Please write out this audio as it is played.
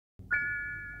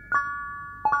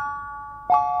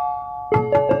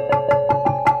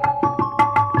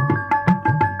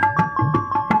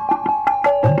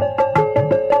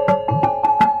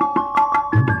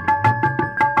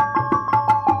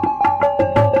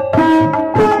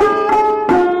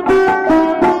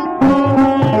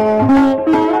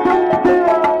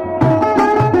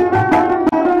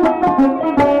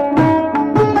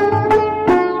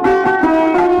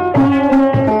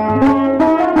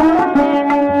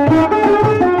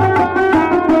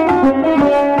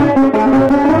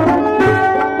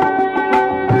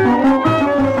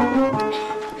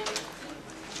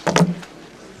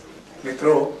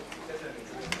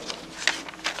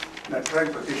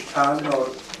नटरंग प्रतिष्ठान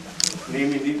और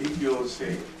नेमी दीदी की ओर से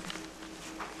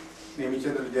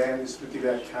नेमीचंद्र जैन स्मृति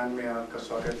व्याख्यान में आपका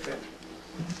स्वागत है।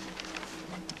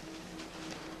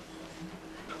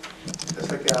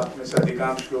 जैसा कि आप में से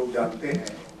अधिकांश लोग जानते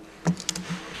हैं,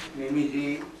 नेमी जी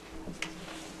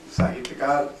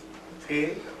साहित्यकार थे,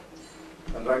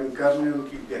 रंगकर्म में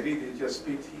उनकी गहरी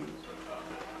दिलचस्पी थी,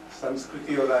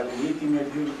 संस्कृति और राजनीति में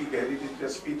भी उनकी गहरी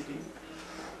दिलचस्पी थी,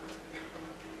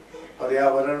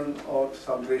 पर्यावरण और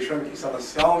संप्रेषण की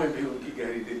समस्याओं में भी उनकी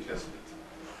गहरी दिलचस्पी थी।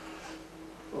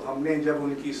 तो हमने जब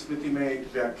उनकी स्मृति में एक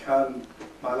व्याख्यान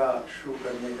माला शुरू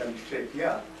करने का निश्चय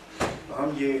किया, तो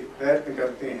हम ये प्रयत्न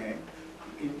करते हैं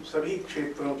कि इन सभी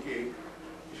क्षेत्रों के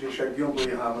विशेषज्ञों को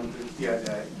यहाँ आमंत्रित किया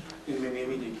जाए जिनमें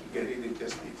नेमी जी की गहरी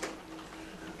दिलचस्पी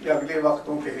थी। ये अगले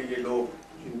वक्तों के हैं ये लोग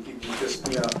जिनकी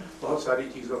दिलचस्पियाँ बहुत सारी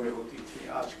चीज़ों में होती थी।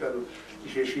 आजकल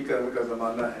विशेषीकरण का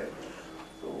ज़माना है,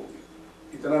 तो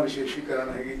इतना विशेषीकरण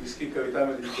है कि जिसकी कविता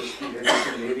में दिलचस्पी है,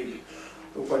 जैसे मेरी,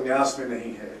 तो उपन्यास में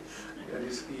नहीं है, या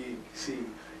जिसकी किसी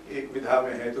एक विधा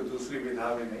में है तो दूसरी विधा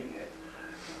में नहीं है।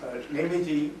 नेमी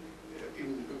जी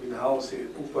इन विधाओं से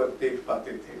ऊपर देख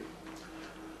पाते थे।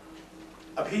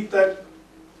 अभी तक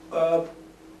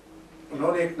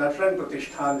उन्होंने एक नटरंग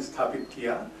प्रतिष्ठान स्थापित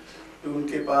किया, जो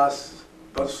उनके पास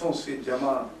बरसों से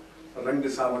जमा रंग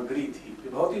सामग्री थी, जो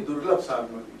बहुत ही दुर्लभ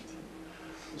सामग्री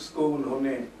थी। उसको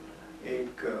उन्होंने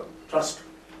एक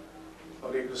ट्रस्ट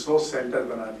और एक रिसोर्स सेंटर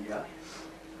बना दिया,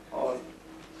 और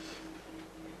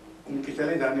उनके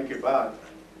चले जाने के बाद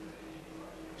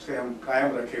उसे हम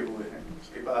कायम रखे हुए हैं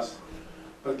उसके पास।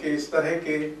 बल्कि इस तरह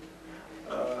के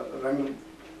रंग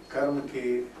कर्म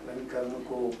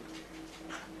को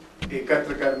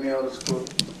एकत्र करने और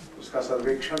उसका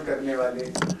सर्वेक्षण करने वाले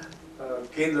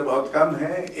केंद्र बहुत कम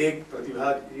हैं। एक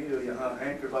प्रतिभा जी जो यहाँ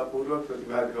हैं, कृपापूर्वक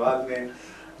प्रतिभा अग्रवाल ने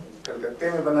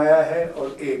कलकत्ते में बनाया है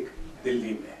और एक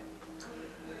दिल्ली में।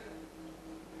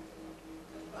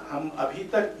 हम अभी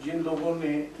तक जिन लोगों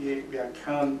ने ये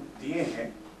व्याख्यान दिए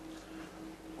हैं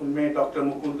उनमें डॉक्टर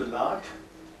मुकुंद लाठ,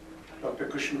 डॉक्टर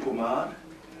कृष्ण कुमार,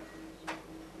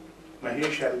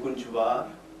 महेश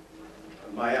एलकुंचवार,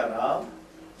 माया राव,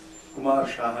 कुमार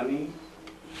शाहनी,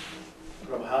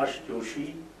 प्रभाष जोशी,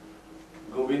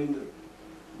 गोविंद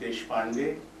देशपांडे,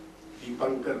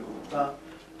 दीपंकर गुप्ता,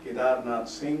 केदारनाथ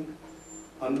सिंह,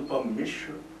 अनुपम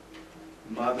मिश्र,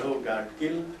 माधव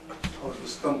गाडगिल और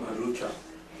रुस्तम भरूचा।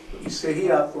 तो इससे ही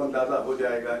आपको अंदाजा हो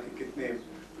जाएगा कि कितने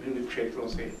विभिन्न क्षेत्रों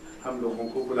से हम लोगों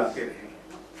को बुलाते रहे।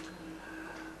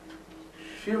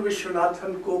 शिव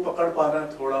विश्वनाथन को पकड़ पाना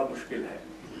थोड़ा मुश्किल है,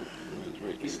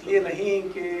 इसलिए नहीं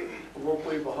कि वो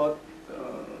कोई बहुत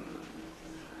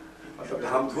मतलब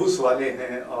धामधूस वाले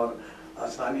हैं और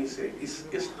आसानी से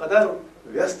इस कदर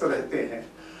व्यस्त रहते हैं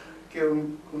कि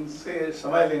उनसे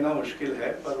समय लेना मुश्किल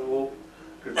है, पर वो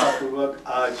कृपापूर्वक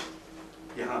आज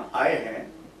यहाँ आए हैं,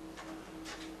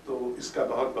 तो इसका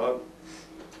बहुत बहुत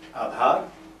आभार।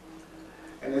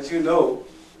 And as you know,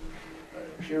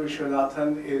 Shiv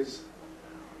Vishwanathan is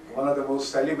one of the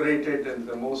most celebrated and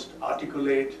the most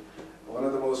articulate, one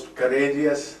of the most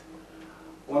courageous,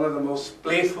 one of the most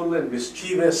playful and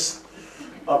mischievous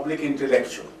public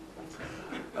intellectual,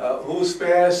 who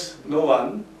spares no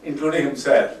one, including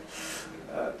himself.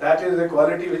 That is a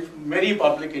quality which many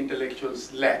public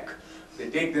intellectuals lack. They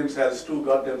take themselves too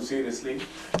goddamn seriously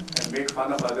and make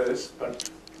fun of others, but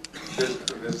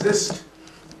resist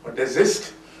or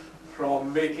desist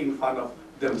from making fun of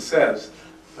themselves.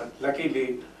 But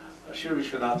luckily, Shiv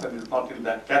Vishwanathan is not in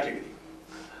that category.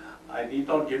 I need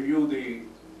not give you the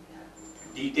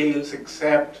details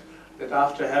except that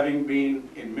after having been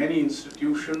in many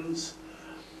institutions,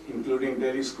 including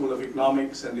Delhi School of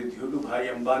Economics and the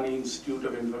Dhirubhai Ambani Institute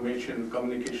of Information and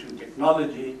Communication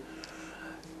Technology,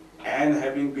 and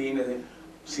having been a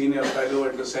senior fellow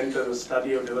at the Center of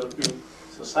Study of Developing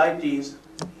Societies,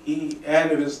 he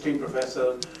and a visiting professor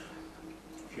of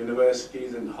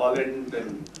universities in Holland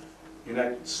and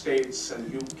United States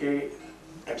and UK,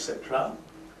 etc.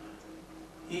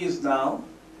 He is now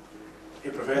a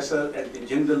professor at the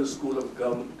Jindal School of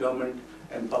Government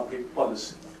and public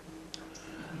policy.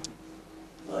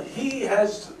 He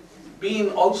has been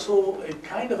also a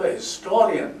kind of a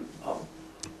historian of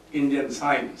Indian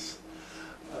science.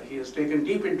 He has taken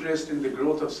deep interest in the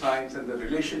growth of science and the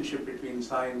relationship between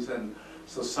science and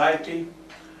society.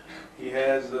 He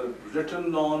has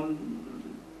written on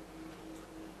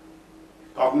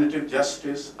cognitive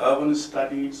justice, urban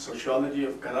studies, sociology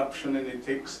of corruption and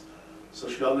ethics,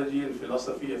 sociology and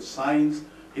philosophy of science,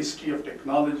 history of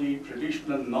technology,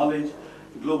 traditional knowledge,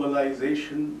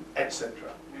 globalization, etc.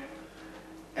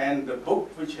 And the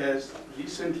book which has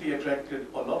recently attracted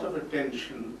a lot of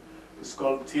attention is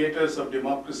called Theatres of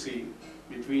Democracy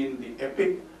Between the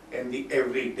Epic and the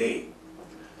Everyday.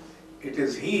 It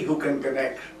is he who can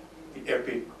connect the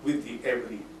epic with the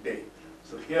everyday.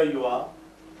 So here you are,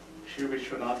 Shiv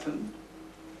Vishwanathan.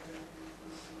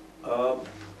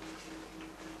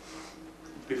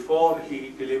 Before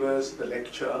he delivers the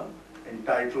lecture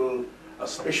entitled A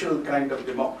Special Kind of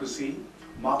Democracy,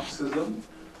 Marxism,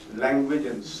 Language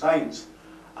and Science,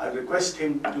 I request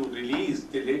him to release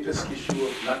the latest issue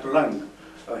of Natarang,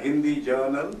 a Hindi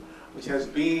journal which has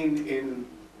been in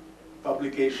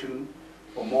publication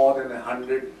for more than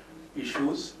 100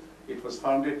 issues. It was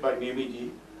founded by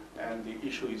Nemiji, and the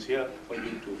issue is here for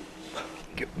you too.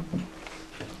 Thank you.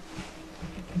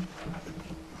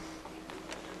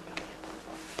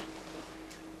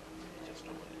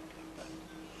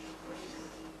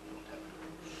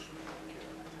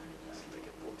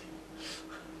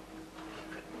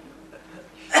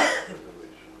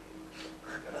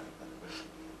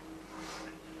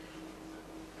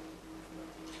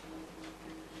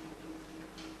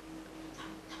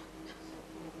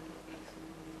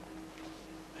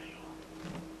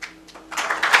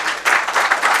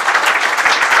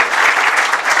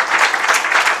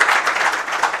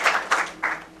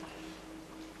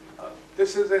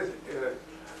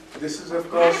 This is of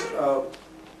course a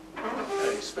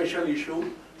special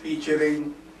issue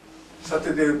featuring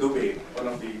Satyadev Dubey, one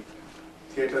of the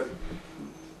theatre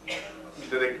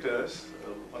directors,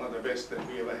 one of the best that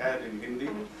we ever had in Hindi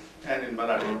and in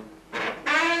Marathi.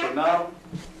 So now,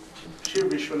 Shiv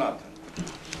Vishwanathan.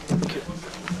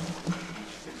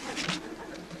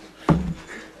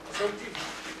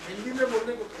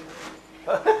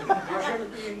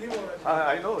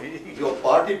 I know. Your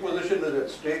party position is at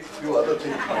stake, few other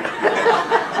things.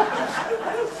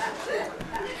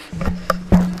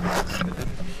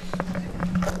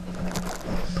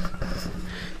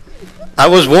 I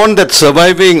was warned that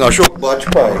surviving Ashok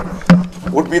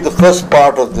Bajpai would be the first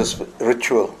part of this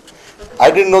ritual. I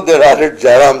didn't know they added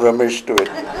Jairam Ramesh to it,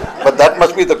 but that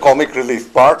must be the comic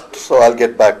relief part, so I'll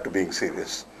get back to being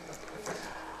serious.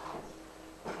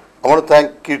 I want to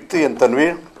thank Kirti and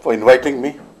Tanvir for inviting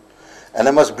me, and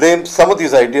I must blame some of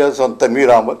these ideas on Tanvir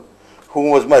Ahmed, who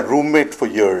was my roommate for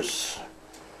years.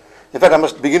 In fact, I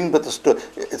must begin with the story.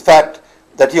 In fact,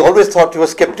 that he always thought he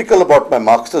was skeptical about my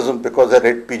Marxism because I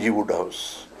read P.G.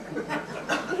 Wodehouse.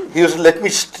 He used to let me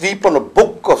sleep on a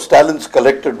book of Stalin's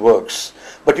collected works,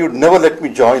 but he would never let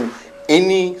me join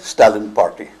any Stalin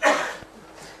party.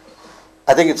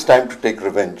 I think it's time to take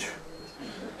revenge.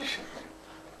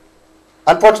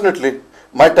 Unfortunately,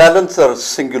 my talents are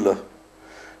singular.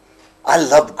 I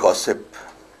love gossip.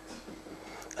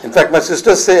 In fact, my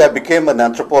sisters say I became an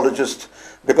anthropologist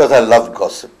because I love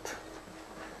gossip.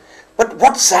 But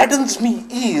what saddens me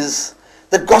is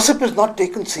that gossip is not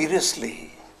taken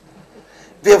seriously.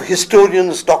 We have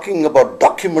historians talking about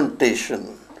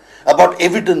documentation, about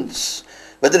evidence,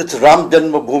 whether it's Ram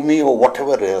Janma Bhoomi or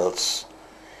whatever else.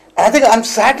 And I think I'm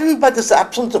saddened by this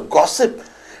absence of gossip,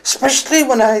 especially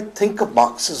when I think of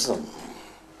Marxism.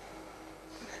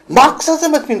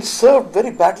 Marxism has been served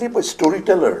very badly by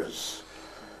storytellers.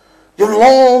 You have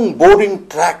long, boring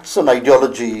tracts on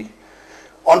ideology,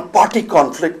 on party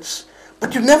conflicts,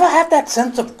 but you never have that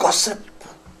sense of gossip.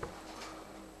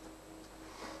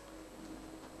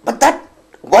 But that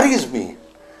worries me,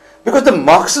 because the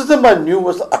Marxism I knew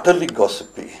was utterly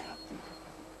gossipy.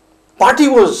 Party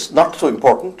was not so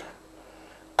important.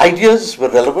 Ideas were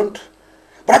relevant.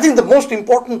 But I think the most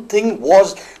important thing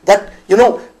was that,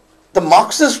 the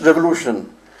Marxist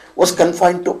revolution was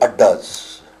confined to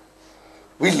addas.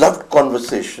 We loved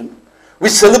conversation. We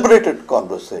celebrated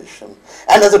conversation.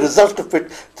 And as a result of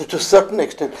it, to a certain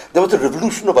extent, there was a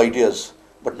revolution of ideas,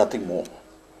 but nothing more.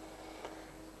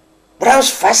 But I was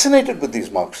fascinated with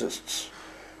these Marxists.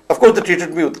 Of course, they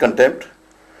treated me with contempt,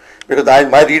 because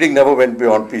my reading never went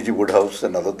beyond P.G. Wodehouse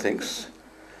and other things.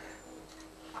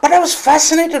 But I was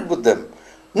fascinated with them.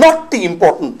 Not the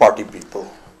important party people,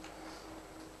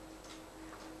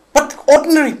 but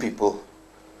ordinary people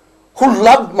who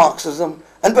loved Marxism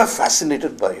and were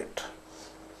fascinated by it.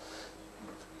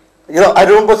 I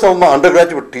remember some of my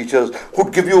undergraduate teachers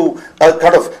who'd give you a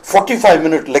kind of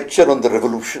 45-minute lecture on the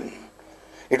revolution.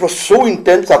 It was so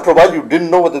intense, after a while you didn't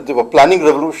know whether they were planning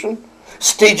revolution,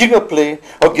 staging a play,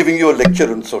 or giving you a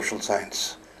lecture on social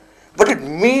science. But it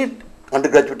made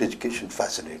undergraduate education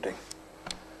fascinating.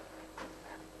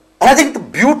 And I think the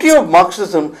beauty of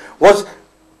Marxism was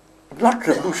not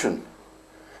revolution,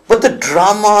 but the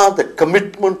drama, the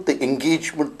commitment, the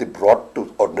engagement they brought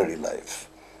to ordinary life.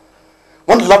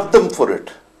 One loved them for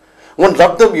it. One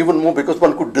loved them even more because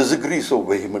one could disagree so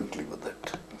vehemently with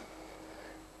it.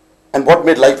 And what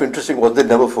made life interesting was they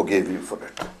never forgave you for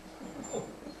it.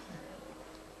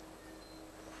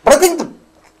 But I think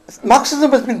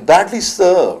Marxism has been badly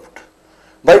served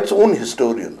by its own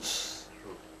historians.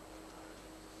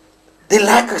 They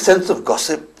lack a sense of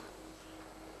gossip.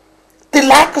 They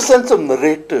lack a sense of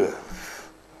narrative.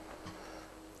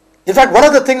 In fact, one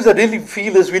of the things I really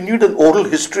feel is we need an oral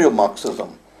history of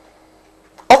Marxism.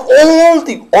 Of all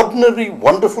the ordinary,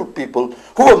 wonderful people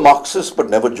who were Marxists but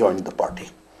never joined the party.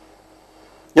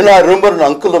 I remember an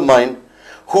uncle of mine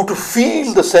who, to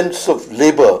feel the sense of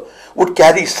labor, would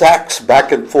carry sacks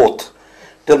back and forth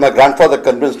till my grandfather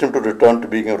convinced him to return to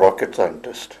being a rocket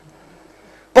scientist.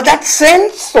 But that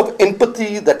sense of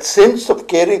empathy, that sense of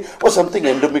caring was something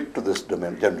endemic to this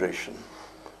generation.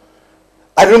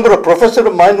 I remember a professor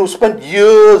of mine who spent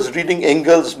years reading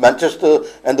Engels, Manchester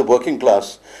and the working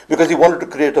class because he wanted to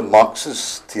create a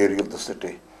Marxist theory of the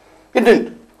city. He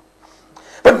didn't.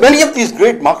 But many of these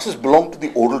great Marxists belong to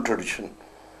the oral tradition.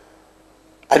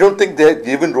 I don't think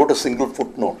they even wrote a single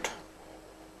footnote.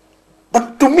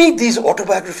 But to me, these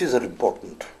autobiographies are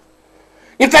important.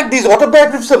 In fact, these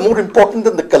autobiographies are more important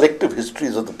than the collective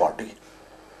histories of the party.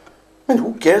 I mean,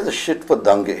 who cares a shit for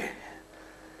Dange?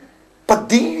 But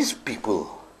these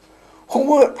people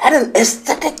who had an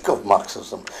aesthetic of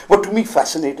Marxism were to me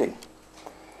fascinating.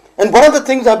 And one of the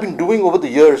things I've been doing over the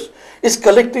years is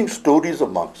collecting stories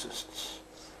of Marxists.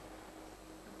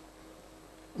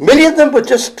 Many of them were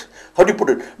just,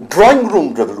 drawing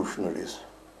room revolutionaries,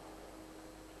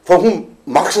 for whom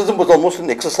Marxism was almost an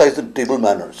exercise in table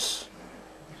manners.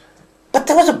 But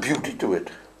there was a beauty to it,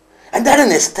 and that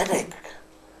an aesthetic.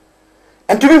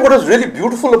 And to me, what was really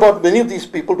beautiful about many of these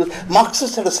people was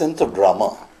Marxists had a sense of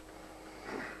drama.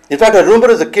 In fact, I remember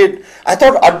as a kid, I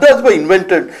thought addas were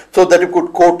invented so that you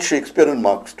could quote Shakespeare and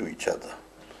Marx to each other.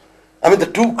 I mean, the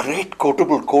two great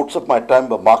quotable quotes of my time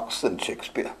were Marx and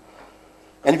Shakespeare.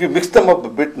 And if you mix them up a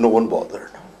bit, no one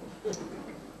bothered.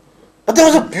 But there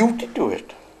was a beauty to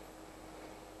it.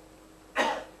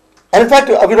 And in fact,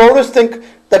 I would always think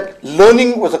that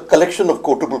learning was a collection of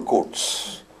quotable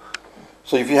quotes.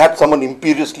 So if you had someone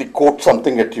imperiously quote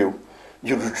something at you,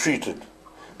 you retreated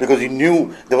because you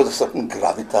knew there was a certain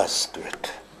gravitas to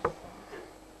it.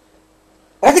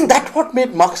 I think that's what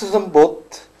made Marxism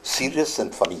both serious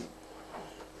and funny.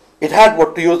 It had,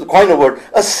 what to use, coin a word,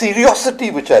 a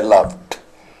seriosity which I loved.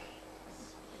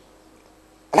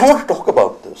 And I want to talk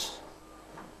about this.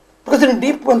 Because in a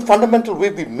deep and fundamental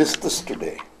way, we miss this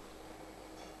today.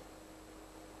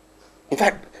 In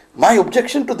fact, my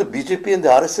objection to the BJP and the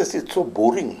RSS is it's so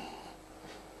boring.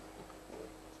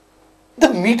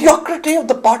 The mediocrity of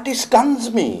the party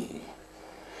stuns me.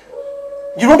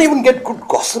 You don't even get good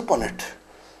gossip on it.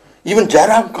 Even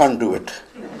Jairam can't do it.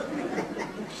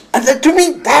 And that, to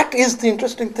me, that is the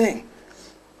interesting thing.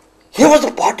 Here was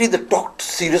a party that talked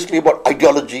seriously about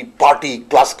ideology, party,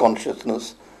 class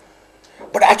consciousness,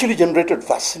 but actually generated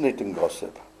fascinating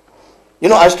gossip.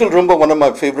 I still remember one of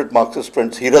my favorite Marxist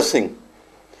friends, Hira Singh.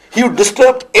 He would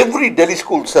disturb every Delhi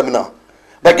school seminar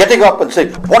by getting up and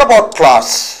saying, "What about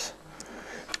class?"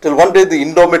 Till one day the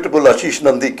indomitable Ashish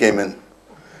Nandi came in,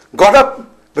 got up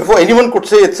before anyone could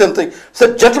say something,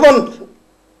 said, "Gentlemen,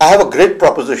 I have a great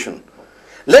proposition.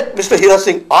 Let Mr. Hira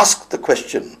Singh ask the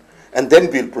question and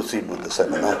then we'll proceed with the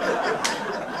seminar."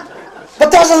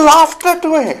 But there was a laughter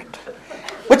to it,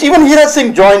 which even Hira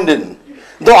Singh joined in.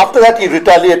 Though after that he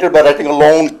retaliated by writing a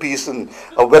long piece in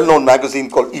a well-known magazine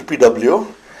called EPW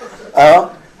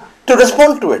to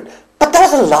respond to it. But there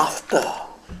was a laughter.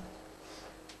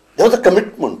 There was a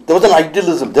commitment. There was an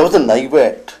idealism. There was a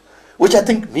naivete, which I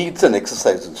think needs an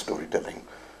exercise in storytelling.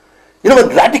 When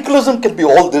radicalism can be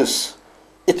all this,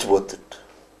 it's worth it.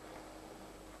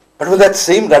 But when that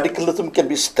same radicalism can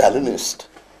be Stalinist,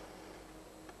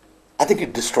 I think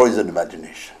it destroys an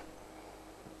imagination.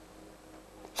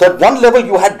 So at one level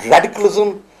you had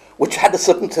radicalism which had a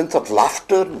certain sense of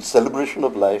laughter and celebration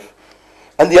of life.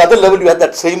 And the other level you had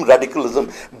that same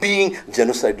radicalism being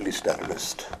genocidally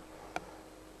Stalinist.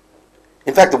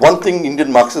 In fact, the one thing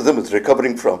Indian Marxism is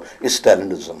recovering from is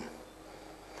Stalinism.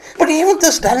 But even the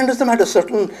Stalinism had a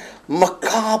certain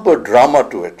macabre drama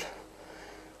to it.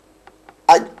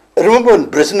 I remember when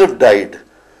Brezhnev died,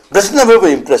 Brezhnev never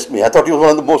impressed me. I thought he was one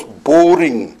of the most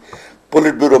boring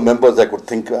Politburo members I could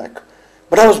think back.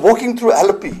 But I was walking through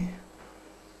Alleppey,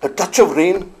 a touch of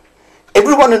rain,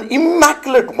 everyone in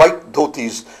immaculate white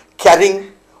dhotis,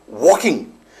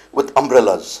 walking with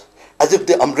umbrellas, as if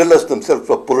the umbrellas themselves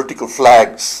were political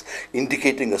flags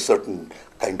indicating a certain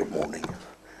kind of mourning.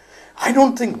 I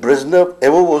don't think Brezhnev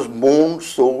ever was mourned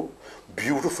so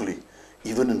beautifully,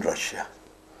 even in Russia.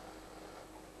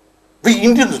 We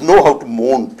Indians know how to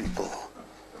mourn people.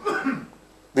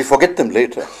 We forget them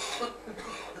later.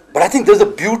 But I think there's a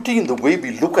beauty in the way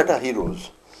we look at our heroes.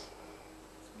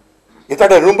 In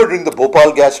fact, I remember during the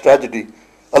Bhopal gas tragedy,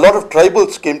 a lot of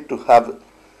tribals came to have it.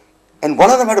 And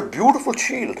one of them had a beautiful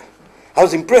shield. I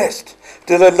was impressed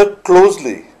till I looked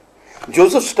closely.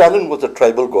 Joseph Stalin was a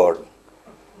tribal god.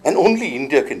 And only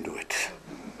India can do it.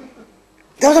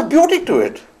 There was a beauty to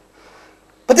it.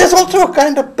 But there's also a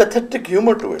kind of pathetic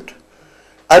humor to it.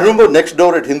 I remember next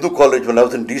door at Hindu college when I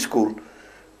was in D school,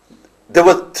 there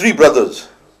were 3 brothers.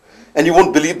 And you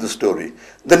won't believe the story.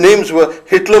 The names were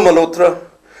Hitler Malhotra,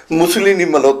 Mussolini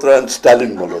Malhotra, and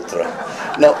Stalin Malhotra.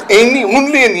 Now,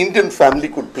 only an Indian family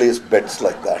could place bets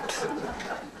like that.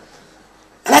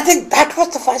 And I think that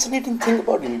was the fascinating thing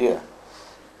about India.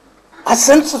 A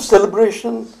sense of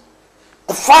celebration,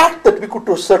 the fact that we could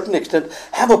to a certain extent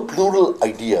have a plural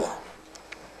idea.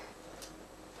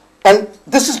 And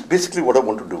this is basically what I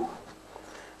want to do.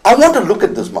 I want to look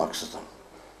at this Marxism.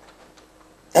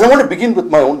 And I want to begin with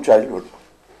my own childhood.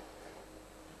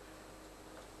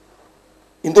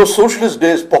 In those socialist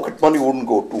days, pocket money wouldn't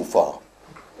go too far.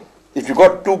 If you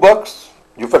got $2,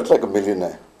 you felt like a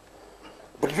millionaire.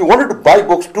 But if you wanted to buy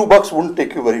books, $2 wouldn't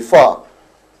take you very far.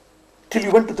 Till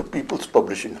you went to the People's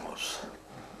Publishing House.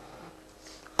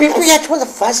 PPH was a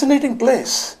fascinating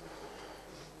place.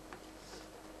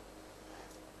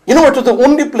 You know, it was the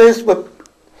only place where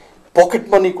pocket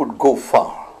money could go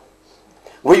far.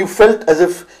 Where you felt as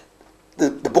if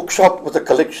the bookshop was a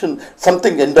collection,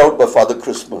 something endowed by Father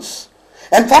Christmas.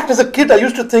 In fact, as a kid, I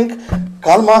used to think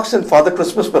Karl Marx and Father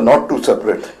Christmas were not too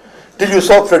separate. Till you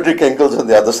saw Friedrich Engels on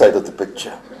the other side of the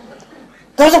picture.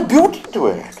 There was a beauty to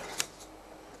it.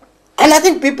 And I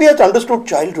think PPH understood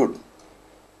childhood.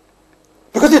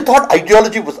 Because he thought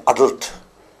ideology was adult.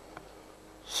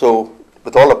 So,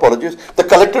 with all apologies, the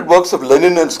collected works of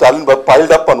Lenin and Stalin were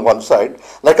piled up on one side,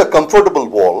 like a comfortable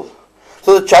wall,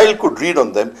 so the child could read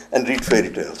on them and read fairy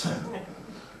tales.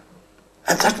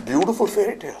 And such beautiful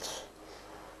fairy tales.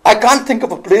 I can't think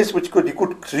of a place which he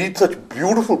could read such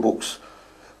beautiful books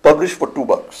published for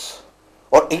 $2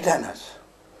 or 8 annas.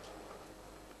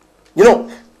 You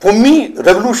know, for me,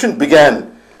 revolution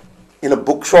began in a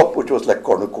bookshop which was like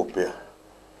cornucopia.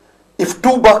 If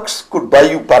 $2 could buy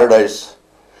you paradise,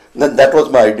 then that was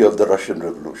my idea of the Russian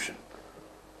Revolution.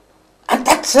 And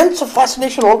that sense of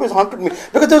fascination always haunted me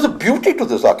because there was a beauty to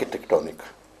this architectonic.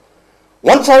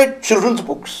 One side, children's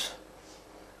books,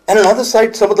 and another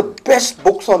side, some of the best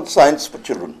books on science for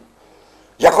children.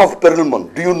 Yakov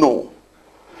Perelman, Do You Know?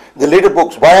 The later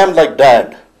books, Why I'm Like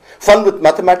Dad, Fun with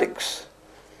Mathematics.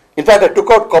 In fact, I took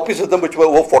out copies of them which were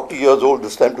over 40 years old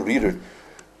this time to read it.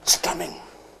 Stunning.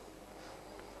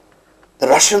 The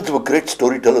Russians were great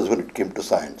storytellers when it came to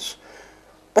science.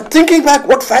 But thinking back,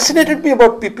 what fascinated me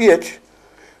about PPH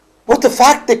was the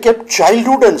fact they kept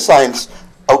childhood and science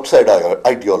outside our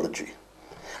ideology.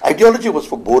 Ideology was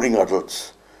for boring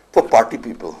adults, for party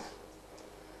people.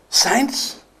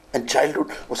 Science and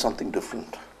childhood was something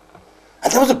different.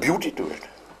 And there was a beauty to it.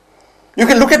 You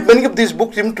can look at many of these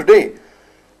books even today.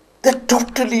 They're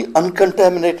totally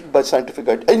uncontaminated by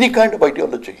any kind of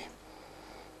ideology.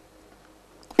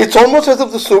 It's almost as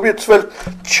if the Soviets felt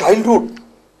childhood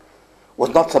was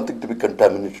not something to be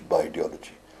contaminated by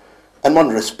ideology. And one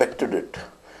respected it.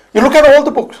 You look at all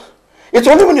the books. It's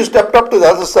only when you stepped up to the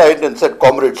other side and said,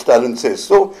 Comrade Stalin says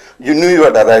so, you knew you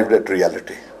had arrived at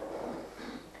reality.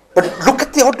 But look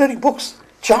at the ordinary books.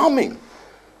 Charming.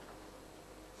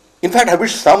 In fact, I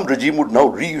wish some regime would now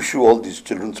reissue all these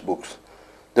children's books.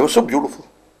 They were so beautiful.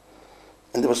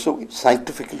 And they were so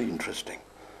scientifically interesting.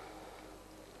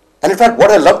 And in fact, what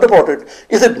I loved about it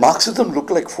is that Marxism looked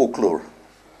like folklore.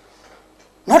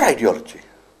 Not ideology.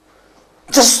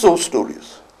 Just so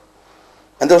stories.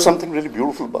 And there was something really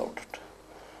beautiful about it.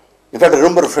 In fact, I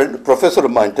remember a professor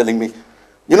of mine telling me,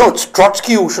 you know, it's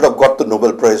Trotsky who should have got the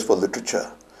Nobel Prize for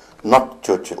Literature, not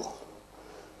Churchill.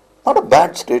 Not a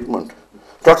bad statement.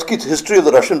 Trotsky's history of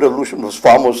the Russian Revolution was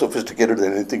far more sophisticated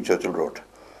than anything Churchill wrote.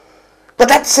 But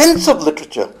that sense of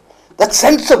literature, that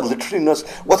sense of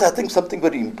literariness was, I think, something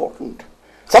very important.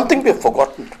 something we have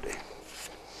forgotten today.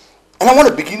 And I want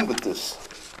to begin with this.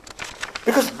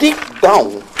 Because deep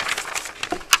down,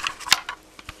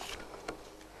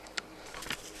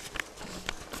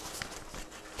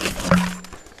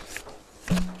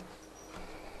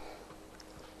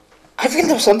 I feel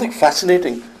there was something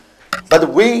fascinating by the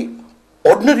way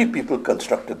ordinary people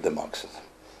constructed their Marxism.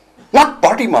 Not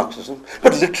party Marxism,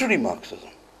 but literary Marxism.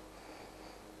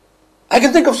 I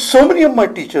can think of so many of my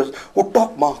teachers who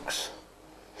taught Marx.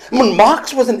 I mean,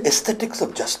 Marx was an aesthetics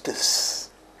of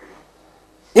justice.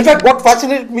 In fact, what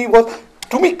fascinated me was,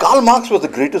 to me, Karl Marx was the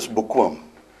greatest bookworm.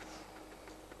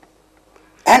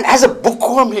 And as a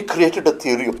bookworm, he created a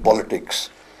theory of politics.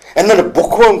 And when a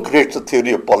bookworm creates a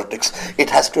theory of politics, it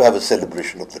has to have a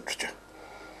celebration of literature.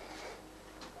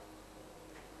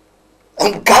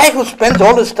 And a guy who spends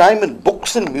all his time in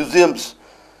books and museums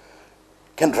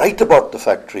can write about the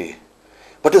factory,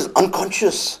 but his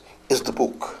unconscious is the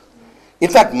book. In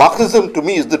fact, Marxism to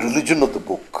me is the religion of the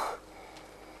book.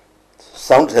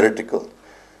 Sounds heretical,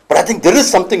 but I think there is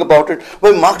something about it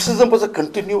where Marxism was a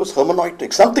continuous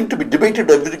hermeneutic, something to be debated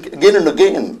again and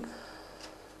again.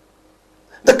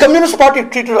 The Communist Party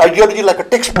treated ideology like a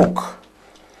textbook,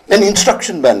 an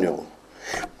instruction manual.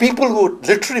 People who were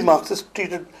literary Marxists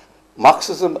treated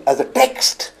Marxism as a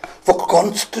text for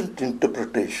constant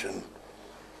interpretation.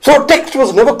 So a text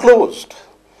was never closed.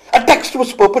 A text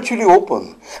was perpetually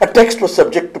open. A text was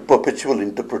subject to perpetual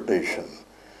interpretation.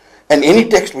 And any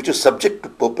text which is subject to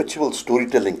perpetual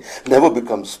storytelling never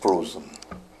becomes frozen.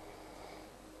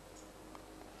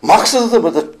 Marxism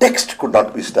as a text could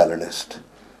not be Stalinist.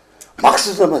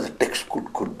 Marxism as a text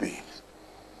could be.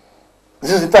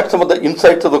 This is in fact some of the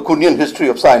insights of the Kuhnian history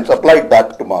of science applied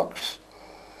back to Marx.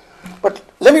 But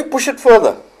let me push it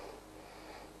further.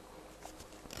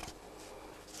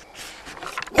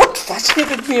 What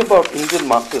fascinated me about Indian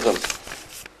Marxism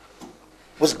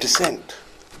was dissent.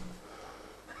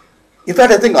 In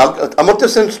fact, I think Amartya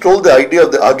Sen stole the idea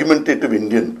of the argumentative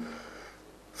Indian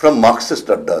from Marxist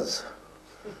addas.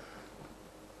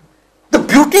 The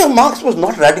beauty of Marx was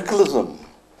not radicalism.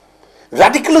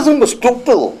 Radicalism was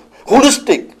total,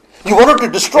 holistic. You wanted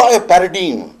to destroy a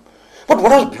paradigm. But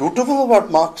what was beautiful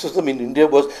about Marxism in India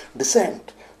was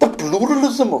dissent, the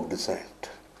pluralism of dissent.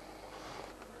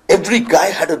 Every guy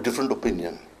had a different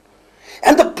opinion.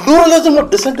 And the pluralism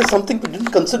of dissent is something we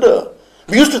didn't consider.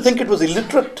 We used to think it was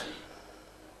illiterate.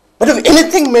 But if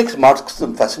anything makes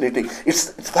Marxism fascinating, in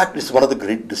fact, it's one of the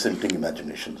great dissenting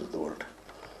imaginations of the world.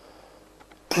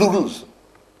 Pluralism.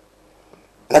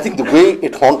 And I think the way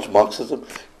it haunts Marxism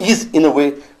is, in a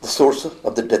way, the source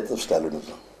of the death of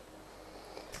Stalinism.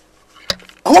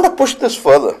 I want to push this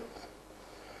further.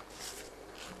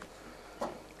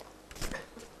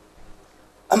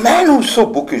 A man who's so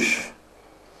bookish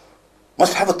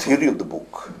must have a theory of the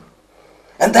book.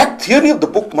 And that theory of the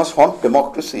book must haunt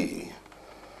democracy.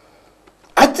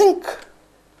 I think,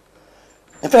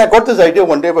 in fact, I got this idea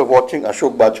one day by watching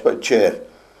Ashok Bajpayee chair.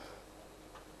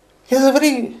 He has a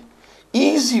very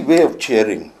easy way of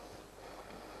chairing.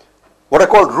 What I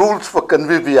call rules for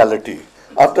conviviality.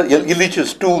 After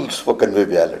Illich's tools for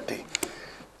conviviality.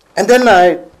 And then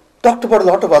I talked about a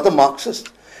lot of other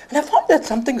Marxists. And I found that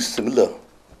something similar.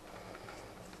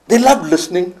 They loved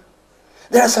listening.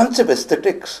 There are sense of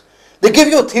aesthetics. They gave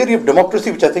you a theory of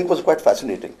democracy which I think was quite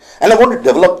fascinating. And I want to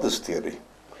develop this theory.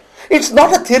 It's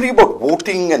not a theory about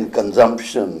voting and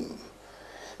consumption,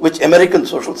 which American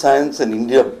social science and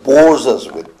India bores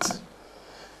us with.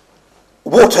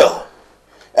 Voter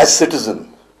as citizen.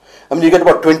 I mean, you get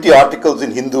about 20 articles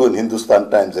in Hindu and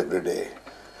Hindustan Times every day,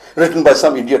 written by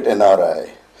some idiot NRI,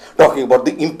 talking about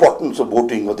the importance of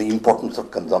voting or the importance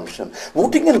of consumption.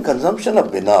 Voting and consumption are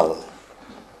banal.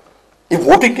 If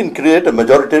voting can create a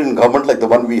majoritarian government like the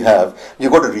one we have,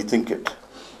 you've got to rethink it.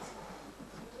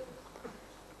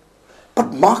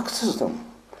 But Marxism,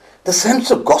 the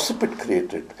sense of gossip it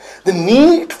created, the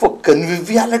need for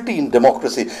conviviality in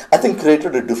democracy, I think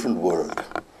created a different world.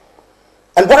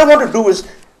 And what I want to do is,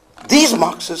 these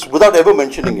Marxists, without ever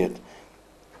mentioning it,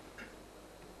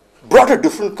 brought a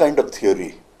different kind of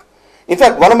theory. In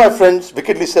fact, one of my friends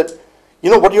wickedly said, you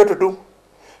know what you have to do?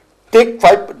 Take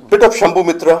bit of Shambhu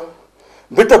Mitra,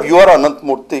 bit of U.R.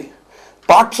 Anantmurti,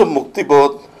 parts of Mukti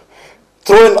Bodh,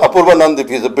 throw in Apurvanand if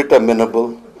he's a bit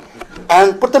amenable,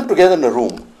 and put them together in a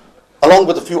room, along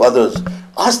with a few others.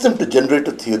 Ask them to generate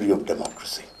a theory of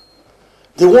democracy.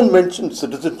 They won't mention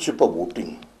citizenship or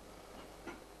voting.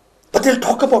 But they'll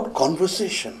talk about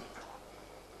conversation.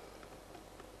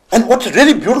 And what's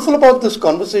really beautiful about this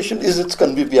conversation is its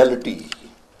conviviality.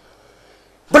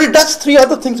 But it does three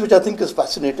other things which I think is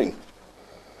fascinating.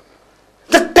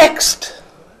 The text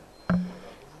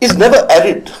is never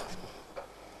arid.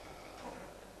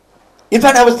 In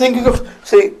fact, I was thinking of,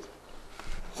 say,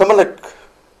 someone like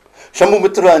Shambhu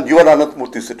Mitra and Yuva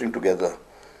Ananthamurthy sitting together.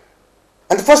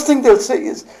 And the first thing they'll say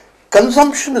is,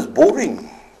 consumption is boring.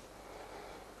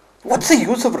 What's the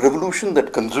use of a revolution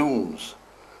that consumes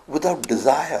without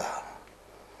desire?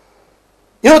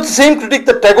 You know, it's the same critique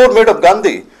that Tagore made of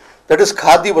Gandhi, that his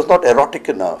khadi was not erotic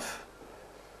enough.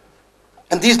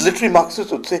 And these literary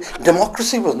Marxists would say,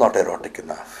 democracy was not erotic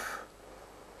enough.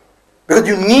 Because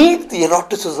you need the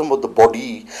eroticism of the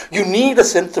body. You need a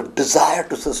sense of desire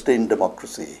to sustain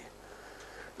democracy.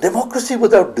 Democracy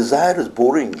without desire is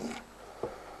boring.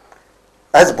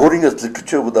 As boring as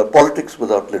literature without politics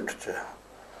without literature.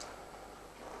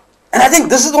 And I think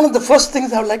this is one of the first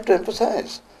things I would like to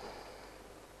emphasize.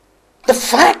 The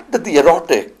fact that the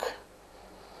erotic,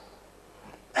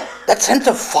 that sense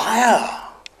of fire,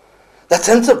 that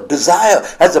sense of desire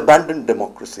has abandoned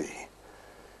democracy.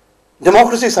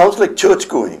 Democracy sounds like church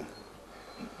going.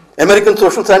 American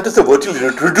social scientists have virtually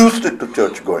reduced it to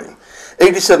church going.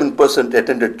 87%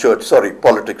 attended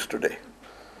politics today.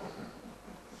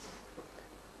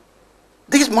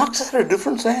 These Marxists had a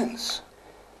different sense.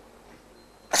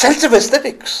 A sense of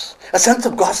aesthetics, a sense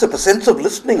of gossip, a sense of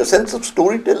listening, a sense of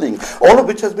storytelling, all of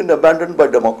which has been abandoned by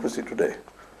democracy today.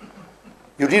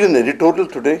 You read an editorial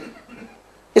today,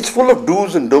 it's full of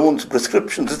do's and don'ts,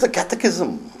 prescriptions, it's a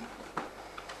catechism.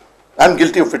 I'm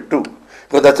guilty of it too,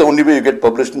 because that's the only way you get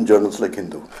published in journals like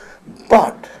Hindu.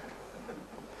 But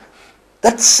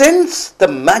that sense, the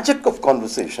magic of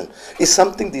conversation, is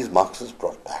something these Marxists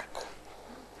brought back.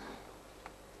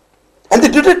 And they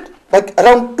did it like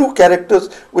around two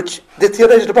characters which they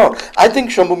theorized about. I think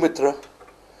Shambhu Mitra,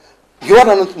 Yuva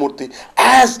Ananthamurthy,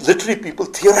 as literary people,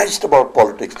 theorized about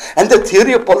politics. And their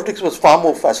theory of politics was far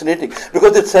more fascinating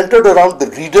because it centered around the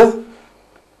reader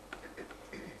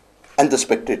and the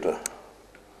spectator.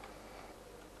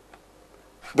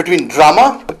 Between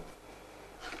drama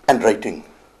and writing.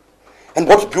 And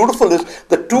what's beautiful is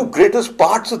the two greatest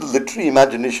parts of the literary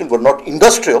imagination were not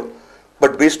industrial,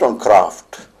 but based on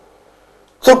craft.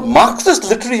 So Marxist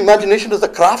literary imagination is a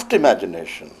craft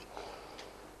imagination.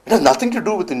 It has nothing to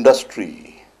do with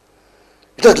industry.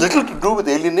 It has little to do with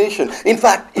alienation. In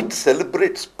fact, it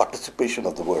celebrates participation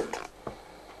of the word.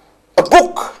 A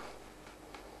book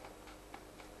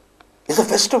is a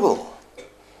festival.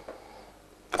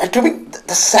 And to me,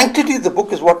 the sanctity of the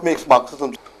book is what makes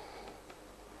Marxism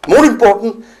more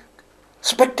important.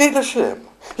 Spectatorship.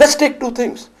 Let's take two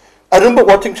things. I remember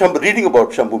reading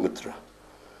about Shambhu Mitra.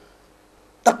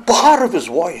 The power of his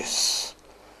voice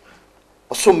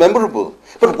was so memorable.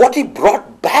 But what he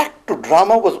brought back to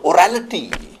drama was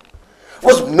orality,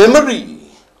 was memory.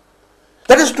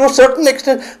 That is, to a certain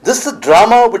extent, this is a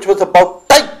drama which was about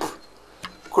type,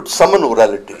 could summon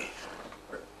orality.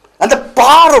 And the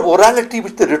power of orality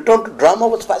which they returned to drama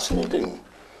was fascinating.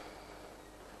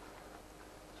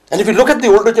 And if you look at the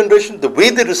older generation, the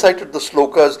way they recited the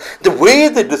slokas, the way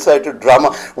they recited drama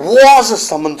was a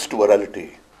summons to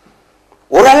orality.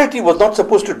 Orality was not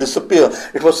supposed to disappear,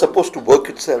 it was supposed to work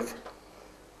itself.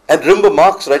 And remember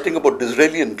Marx writing about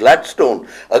Disraeli and Gladstone,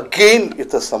 again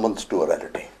it's a summons to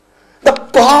orality. The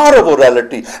power of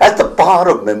orality as the power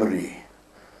of memory.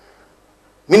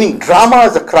 Meaning drama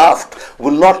as a craft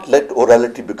will not let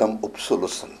orality become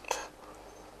obsolescent,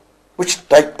 which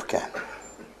type can.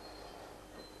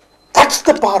 That's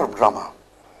the power of drama.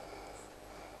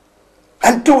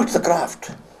 And two, it's a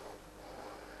craft.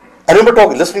 I remember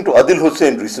listening to Adil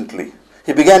Hussain recently.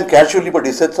 He began casually, but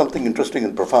he said something interesting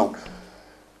and profound.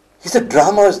 He said,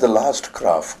 drama is the last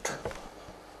craft.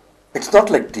 It's not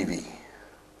like TV.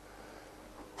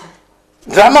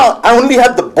 Drama, I only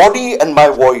have the body and my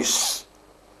voice.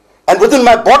 And within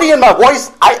my body and my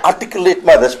voice, I articulate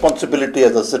my responsibility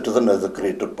as a citizen, as a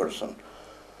creative person.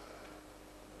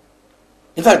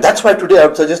 In fact, that's why today I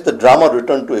would suggest that drama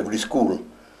return to every school.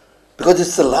 Because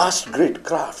it's the last great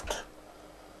craft.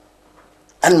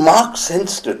 And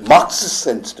Marxists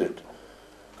sensed it.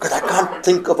 Because I can't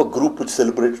think of a group which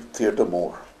celebrated theatre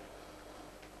more.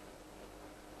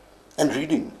 And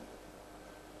reading.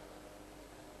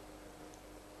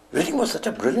 Reading was such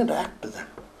a brilliant act to them.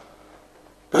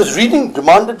 Because reading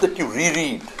demanded that you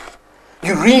reread,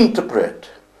 you reinterpret.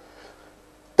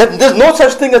 That there's no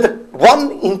such thing as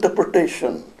one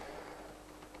interpretation.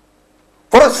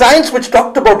 For a science which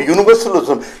talked about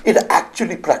universalism, it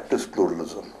actually practiced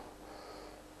pluralism.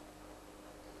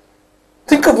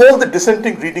 Think of all the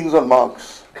dissenting readings on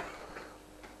Marx,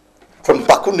 from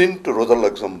Bakunin to Rosa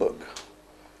Luxemburg.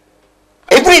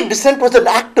 Every dissent was an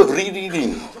act of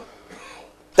rereading.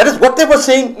 That is, what they were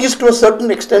saying is, to a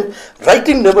certain extent,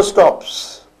 writing never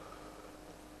stops.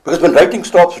 Because when writing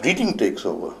stops, reading takes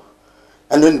over.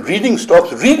 And when reading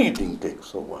stops, rereading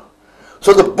takes over.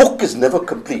 So the book is never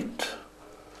complete.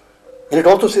 And it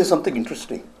also says something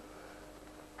interesting.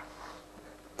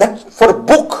 That for a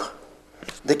book,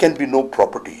 there can be no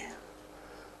property.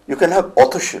 You can have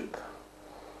authorship.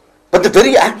 But the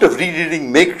very act of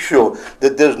rereading makes sure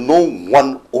that there's no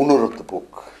one owner of the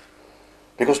book.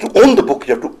 Because to own the book,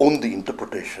 you have to own the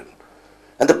interpretation.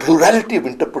 And the plurality of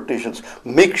interpretations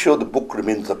make sure the book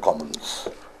remains the commons.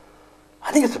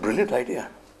 I think it's a brilliant idea.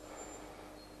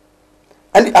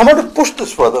 And I want to push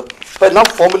this further by now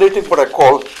formulating what I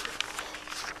call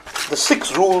the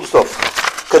 6 rules of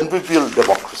convivial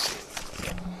democracy.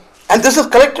 And this is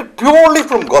collected purely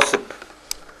from gossip,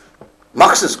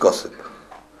 Marxist gossip.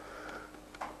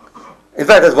 In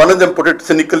fact, as one of them put it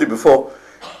cynically before,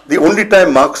 the only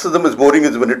time Marxism is boring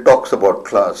is when it talks about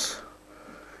class.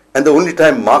 And the only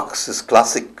time Marx is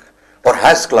classic or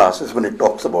has class is when it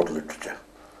talks about literature.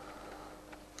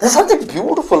 There's something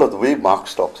beautiful of the way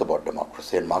Marx talks about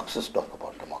democracy and Marxists talk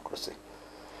about democracy.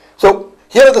 So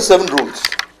here are the 7 rules.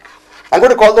 I'm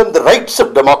going to call them the rights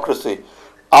of democracy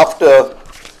after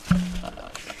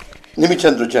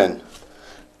Nimichandra Jain.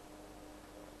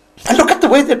 And look at the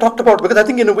way they talked about, because I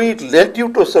think in a way it led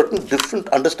you to a certain different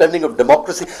understanding of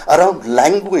democracy around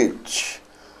language.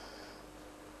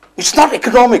 It's not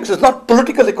economics, it's not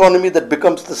political economy that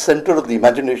becomes the center of the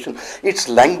imagination. It's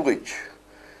language.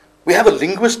 We have a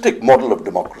linguistic model of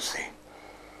democracy.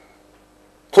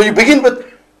 So you begin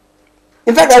with,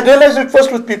 in fact, I realized it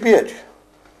first with PPH.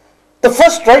 The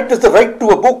first right is the right to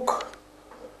a book.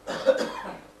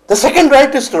 The second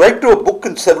right is the right to a book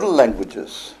in several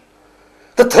languages.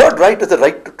 The third right is the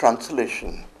right to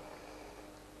translation.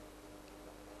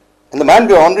 And the man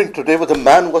we are honoring today was a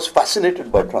man who was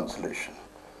fascinated by translation,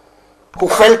 who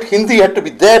felt Hindi had to be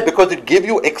there because it gave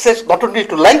you access not only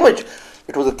to language,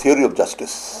 it was a theory of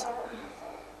justice.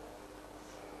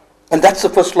 And that's the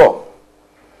first law.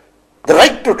 The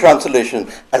right to translation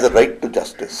as a right to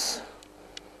justice.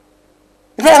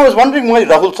 In fact, I was wondering why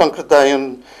Rahul Sankritai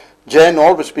and Jain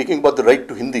all were speaking about the right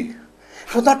to Hindi.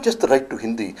 It was not just the right to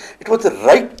Hindi, it was the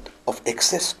right of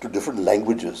access to different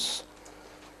languages.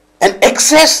 And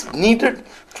access needed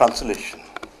translation.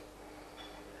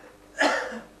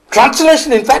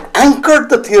 Translation, in fact, anchored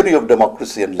the theory of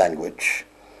democracy and language.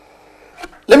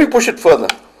 Let me push it further.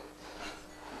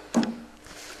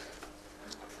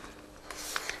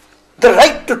 The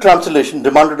right to translation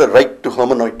demanded a right to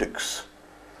hermeneutics.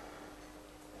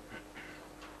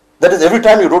 That is, every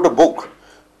time you wrote a book,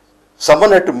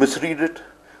 someone had to misread it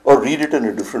or read it in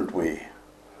a different way.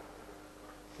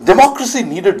 Democracy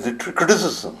needed literary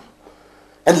criticism.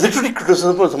 And literary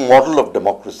criticism was a model of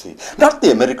democracy, not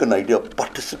the American idea of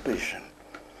participation.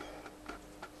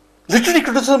 Literary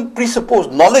criticism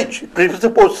presupposed knowledge, it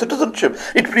presupposed citizenship,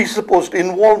 it presupposed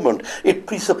involvement, it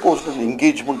presupposed an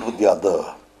engagement with the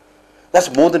other.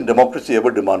 That's more than democracy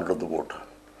ever demanded of the voter.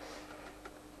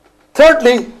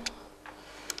 Thirdly,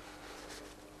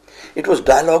 it was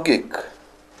dialogic.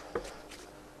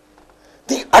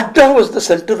 The Adda was the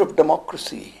center of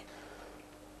democracy.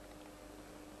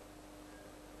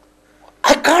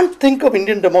 I can't think of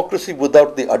Indian democracy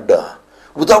without the Adda,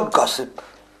 without gossip.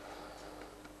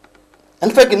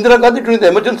 In fact, Indira Gandhi during the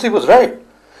emergency was right.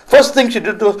 First thing she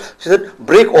did was, she said,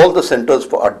 break all the centers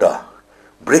for Adda.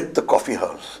 Break the coffee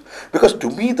house. Because to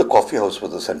me, the coffee house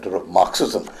was the center of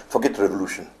Marxism. Forget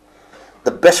revolution.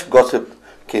 The best gossip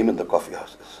came in the coffee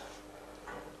houses.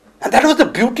 And that was the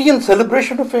beauty and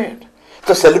celebration of it. It's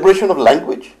a celebration of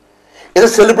language. It's a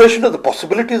celebration of the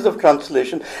possibilities of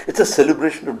translation. It's a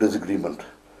celebration of disagreement.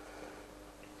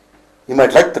 You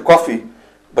might like the coffee,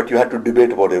 but you had to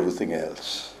debate about everything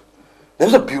else.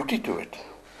 There's a beauty to it.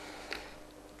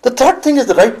 The third thing is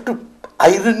the right to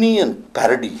irony and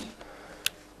parody.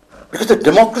 Because a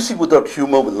democracy without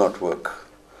humor will not work.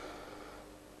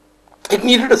 It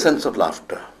needed a sense of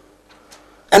laughter.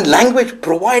 And language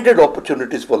provided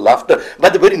opportunities for laughter by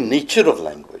the very nature of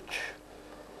language.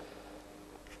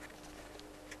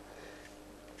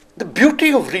 The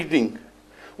beauty of reading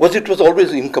was it was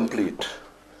always incomplete.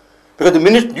 Because the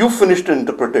minute you finished an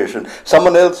interpretation,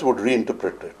 someone else would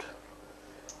reinterpret it.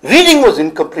 Reading was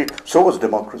incomplete, so was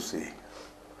democracy.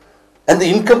 And the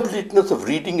incompleteness of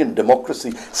reading and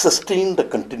democracy sustained a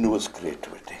continuous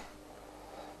creativity.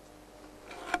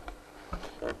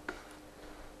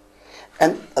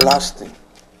 And a last thing,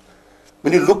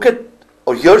 when you look at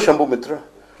or hear Shambhu Mitra,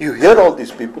 you hear all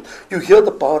these people, you hear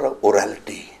the power of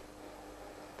orality.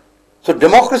 So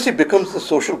democracy becomes the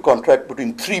social contract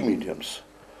between 3 mediums: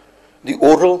 the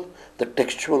oral, the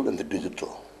textual, and the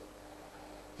digital.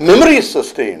 Memory is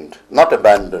sustained, not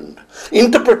abandoned.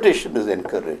 Interpretation is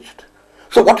encouraged.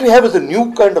 So what we have is a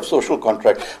new kind of social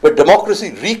contract where democracy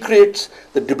recreates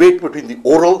the debate between the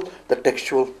oral, the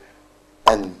textual,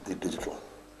 and the digital.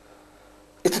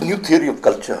 It's a new theory of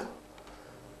culture.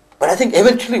 But I think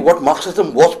eventually what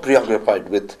Marxism was preoccupied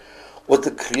with was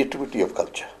the creativity of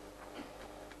culture.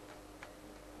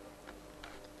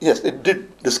 Yes, it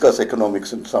did discuss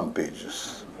economics in some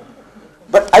pages.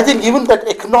 But I think even that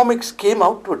economics came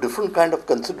out to a different kind of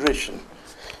consideration.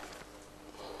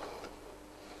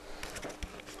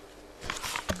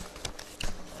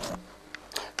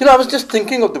 You know, I was just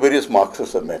thinking of the various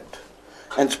Marxists I met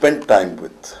and spent time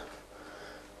with.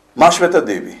 Mahashweta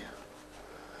Devi,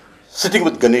 sitting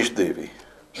with Ganesh Devi.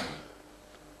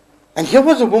 And here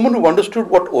was a woman who understood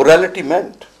what orality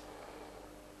meant.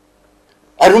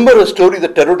 I remember a story, the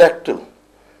pterodactyl,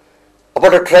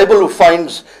 about a tribal who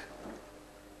finds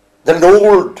that an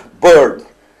old bird,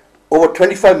 over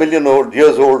 25 million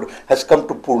years old, has come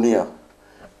to Purnia.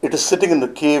 It is sitting in a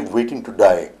cave waiting to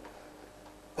die.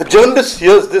 A journalist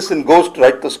hears this and goes to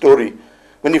write the story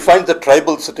when he finds the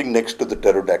tribal sitting next to the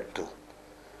pterodactyl,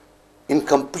 in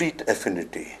complete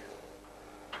affinity.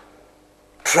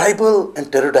 Tribal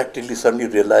and pterodactyl, he suddenly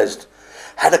realized,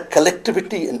 had a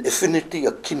collectivity and affinity,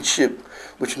 a kinship,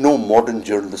 which no modern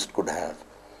journalist could have.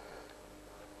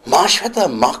 Mahashweta, a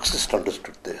Marxist,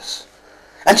 understood this.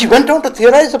 And she went on to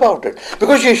theorize about it,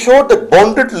 because she showed that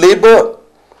bonded labor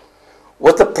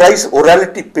was the price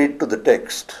orality paid to the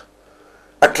text.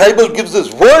 A tribal gives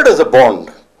his word as a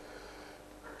bond.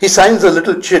 He signs a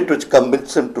little chit which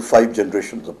commits him to 5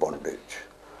 generations of bondage.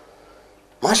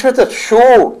 Mahashweta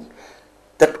showed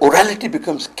that orality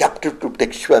becomes captive to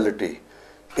textuality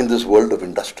in this world of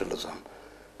industrialism.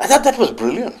 I thought that was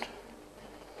brilliant.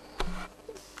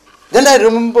 Then I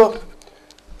remember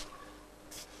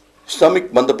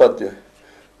Samik Bandopadhyay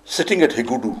sitting at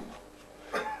Higudu.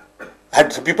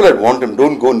 Some people had warned him,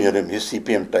 don't go near him, he's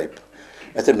CPM type.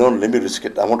 I said, no, let me risk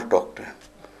it, I want to talk to him.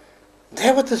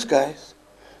 There were these guys,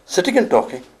 sitting and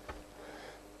talking,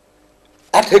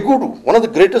 at Higudu, one of the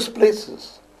greatest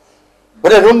places.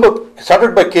 But I remember,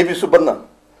 started by K.V. Subanna.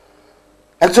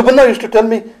 And Subanna used to tell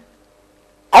me,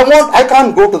 I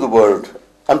can't go to the world.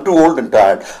 I'm too old and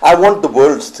tired. I want the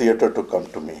world's theatre to come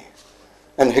to me.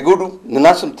 And Higudu,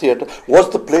 Ninasam Theatre, was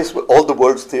the place where all the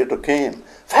world's theatre came.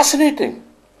 Fascinating.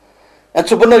 And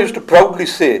Subanna used to proudly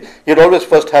say, he'd always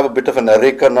first have a bit of an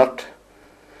areca nut,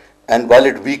 and while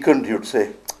it weakened, he would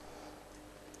say,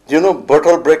 do you know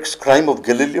Bertolt Brecht's Crime of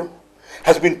Galileo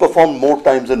has been performed more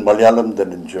times in Malayalam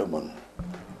than in German.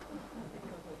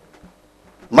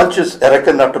 Munches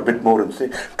areca nut a bit more and say,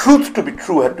 truth to be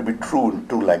true had to be true in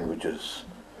 2 languages.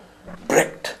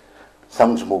 Brecht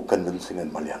sounds more convincing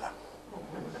in Malayalam.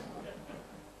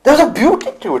 There's a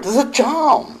beauty to it, there's a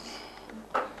charm.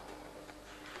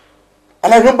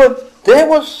 And I remember there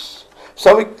was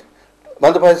Samik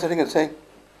Bandopadhyay sitting and saying,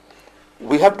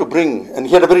 we have to bring, and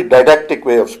he had a very didactic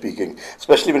way of speaking,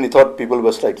 especially when he thought people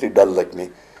were slightly dull like me.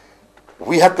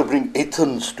 We have to bring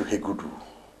Athens to Higudu.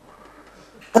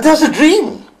 But there was a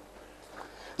dream.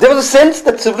 There was a sense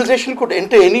that civilization could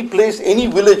enter any place, any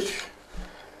village.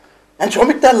 And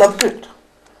Shomikta loved it.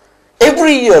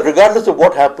 Every year, regardless of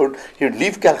what happened, he would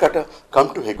leave Calcutta,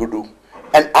 come to Higudu,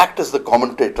 and act as the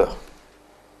commentator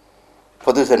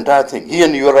for this entire thing. He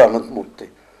and Yura Anantmurthy.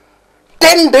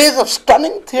 10 days of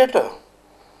stunning theatre.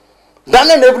 Done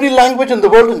in every language in the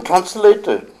world and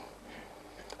translated.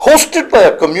 Hosted by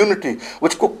a community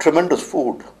which cooked tremendous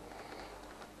food.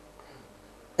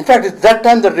 In fact, it's that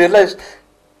time that I realized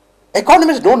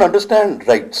economists don't understand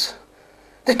rights.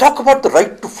 They talk about the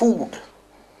right to food.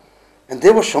 And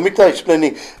there was Shomikta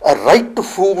explaining, a right to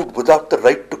food without the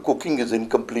right to cooking is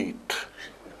incomplete.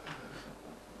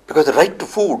 Because the right to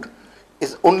food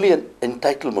is only an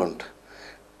entitlement.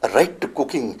 A right to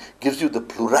cooking gives you the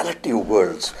plurality of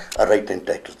worlds a right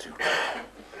entitles you.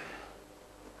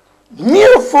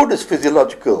 Mere food is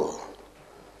physiological.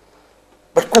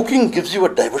 But cooking gives you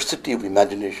a diversity of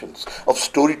imaginations, of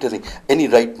storytelling, any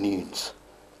right needs.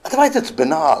 Otherwise it's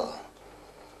banal.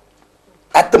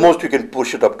 At the most you can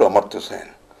push it up to Amartya Sen.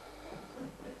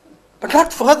 But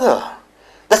not further.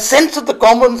 The sense of the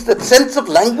commons, that sense of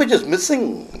language is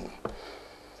missing.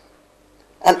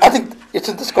 And I think it's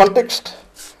in this context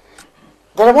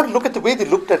that I want to look at the way they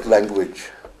looked at language.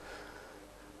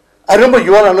 I remember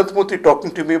Yuval Anantmurthy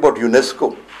talking to me about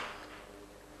UNESCO.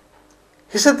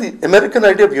 He said the American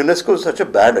idea of UNESCO is such a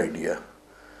bad idea.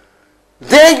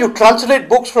 There you translate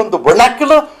books from the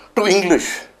vernacular to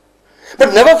English,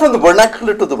 but never from the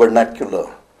vernacular to the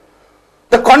vernacular.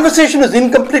 The conversation is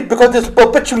incomplete because it's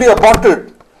perpetually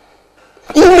aborted.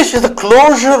 English is the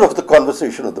closure of the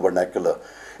conversation of the vernacular.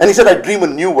 And he said, I dream a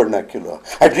new vernacular.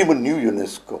 I dream a new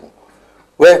UNESCO.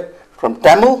 Where? From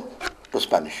Tamil to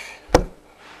Spanish.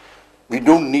 We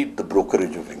don't need the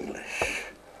brokerage of English.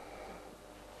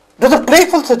 It was a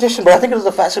playful suggestion, but I think it was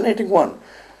a fascinating one.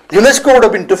 UNESCO would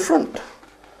have been different.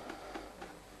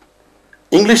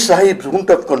 English sahibs wouldn't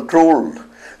have controlled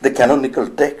the canonical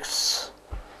texts.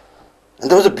 And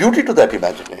there was a beauty to that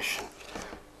imagination.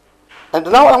 And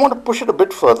now I want to push it a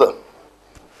bit further.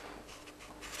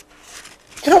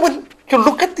 When you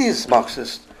look at these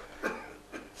Marxists,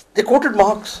 they quoted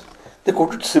Marx, they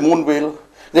quoted Simone Weil,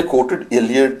 they quoted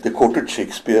Eliot, they quoted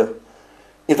Shakespeare.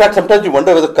 In fact, sometimes you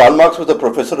wonder whether Karl Marx was a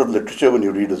professor of literature when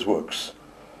you read his works.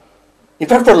 In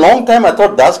fact, for a long time I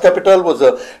thought Das Kapital was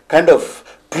a kind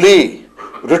of play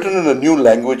written in a new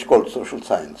language called social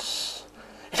science.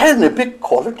 It had an epic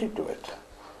quality to it.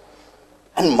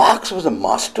 And Marx was a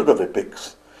master of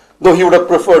epics, though he would have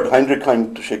preferred Heinrich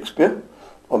Heine to Shakespeare,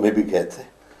 or maybe Goethe.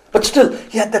 But still,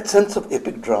 he had that sense of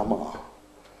epic drama.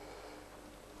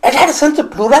 It had a sense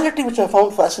of plurality which I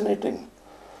found fascinating.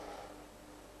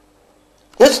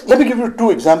 Yes, let me give you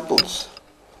two examples.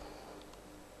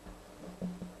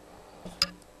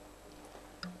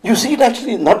 You see it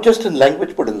actually not just in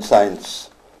language but in science.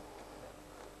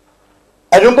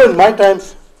 I remember in my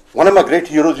times, one of my great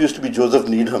heroes used to be Joseph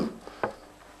Needham.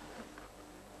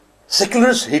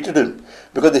 Secularists hated him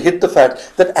because they hid the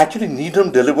fact that actually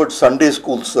Needham delivered Sunday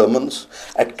school sermons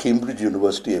at Cambridge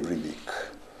University every week.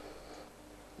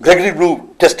 Gregory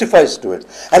Blue testifies to it.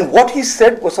 And what he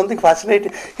said was something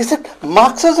fascinating. He said,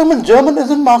 Marxism in German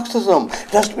isn't Marxism.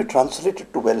 It has to be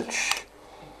translated to Welsh.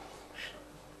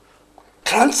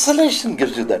 Translation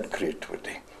gives you that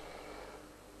creativity.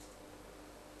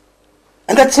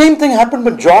 And that same thing happened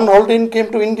when John Haldane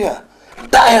came to India.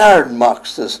 Diehard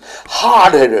Marxist,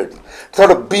 hard-headed,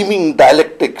 sort of beaming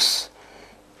dialectics.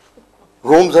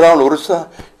 Roams around Orissa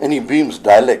and he beams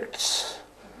dialects.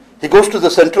 He goes to the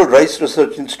Central Rice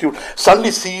Research Institute, suddenly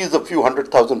sees a few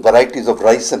 100,000 varieties of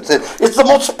rice and says, it's the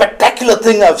most spectacular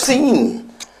thing I've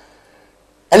seen.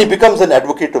 And he becomes an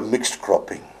advocate of mixed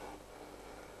cropping.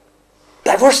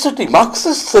 Diversity.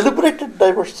 Marxists celebrated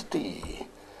diversity,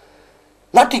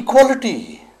 not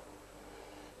equality.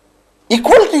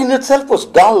 Equality in itself was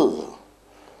dull.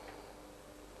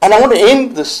 And I want to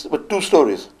end this with two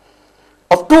stories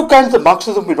of two kinds of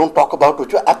Marxism we don't talk about,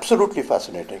 which were absolutely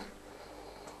fascinating.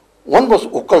 One was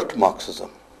occult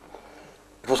Marxism.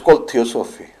 It was called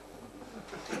Theosophy.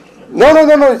 No.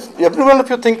 Every one of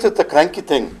you thinks it's a cranky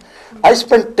thing. I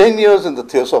spent 10 years in the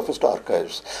Theosophist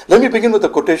archives. Let me begin with a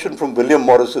quotation from William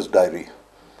Morris's diary.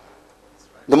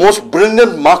 The most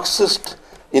brilliant Marxist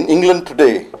in England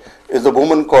today is a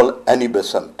woman called Annie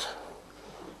Besant.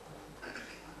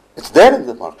 It's there in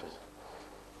the Marxist.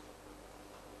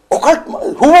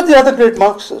 Who were the other great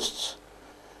Marxists?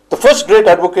 The first great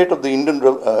advocate of the Indian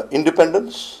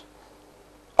independence,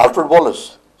 Alfred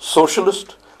Wallace,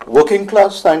 socialist, working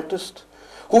class scientist,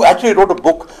 who actually wrote a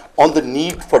book on the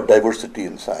need for diversity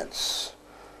in science.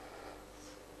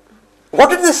 What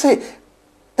did they say?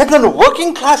 That when a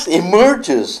working class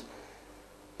emerges,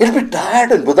 it'll be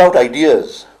tired and without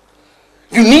ideas.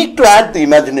 You need to add the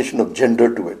imagination of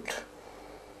gender to it.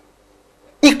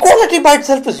 Equality by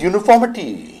itself is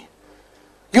uniformity.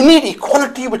 You need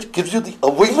equality which gives you the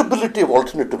availability of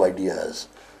alternative ideas.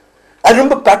 I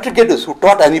remember Patrick Geddes, who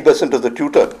taught Annie Besant as a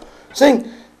tutor, saying,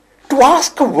 to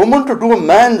ask a woman to do a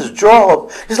man's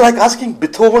job is like asking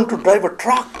Beethoven to drive a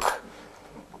truck.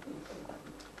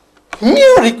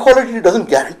 Mere equality doesn't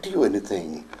guarantee you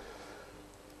anything.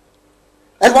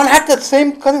 And one had that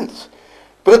same current,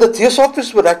 because the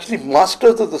Theosophists were actually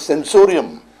masters of the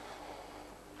sensorium.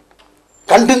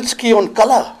 Kandinsky on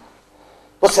color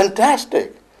was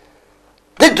fantastic.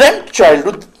 They dreamt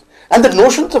childhood, and the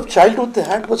notions of childhood they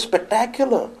had were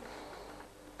spectacular.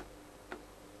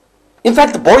 In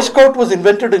fact, the Boy Scout was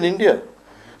invented in India.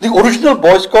 The original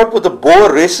Boy Scout was a Boer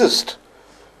racist.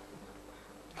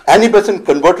 Annie Besant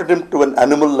converted him to an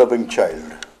animal-loving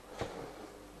child.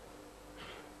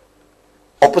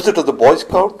 Opposite of the Boy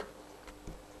Scout,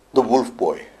 the Wolf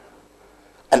Boy.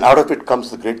 And out of it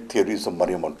comes the great theories of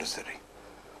Maria Montessori,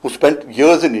 who spent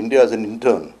years in India as an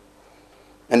intern,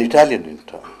 an Italian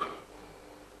intern.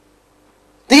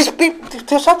 These people, the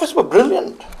Theosophists were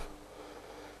brilliant.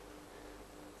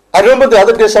 I remember the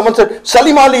other day someone said,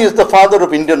 Salim Ali is the father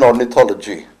of Indian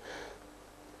ornithology.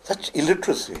 Such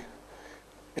illiteracy.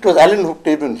 It was Alan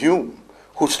Octavian Hume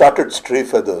who started stray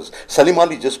feathers. Salim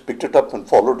Ali just picked it up and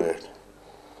followed it.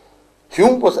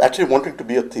 Hume was actually wanting to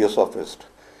be a Theosophist.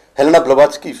 Helena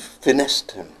Blavatsky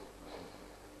finessed him.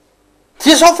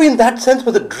 Theosophy in that sense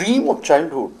was a dream of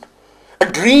childhood, a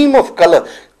dream of color.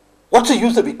 What's the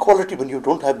use of equality when you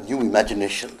don't have new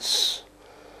imaginations?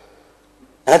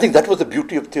 And I think that was the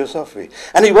beauty of Theosophy.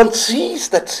 And one sees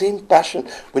that same passion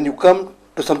when you come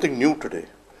to something new today.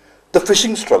 The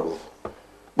fishing struggle,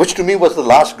 which to me was the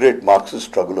last great Marxist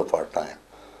struggle of our time.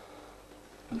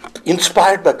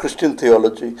 Inspired by Christian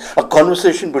theology, a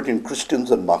conversation between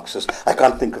Christians and Marxists. I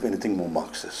can't think of anything more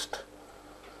Marxist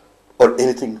or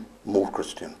anything more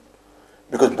Christian.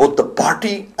 Because both the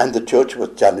party and the church were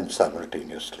challenged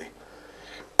simultaneously.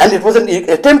 And it was an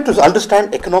attempt to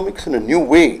understand economics in a new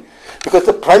way. Because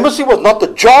the primacy was not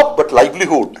the job, but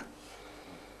livelihood.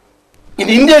 In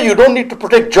India, you don't need to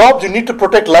protect jobs, you need to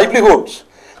protect livelihoods.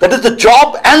 That is, the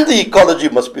job and the ecology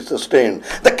must be sustained.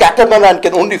 The catamaran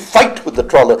can only fight with the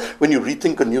trawler when you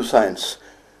rethink a new science,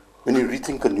 when you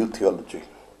rethink a new theology.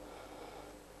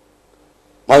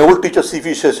 My old teacher,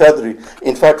 C.V. Sheshadri,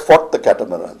 in fact, fought the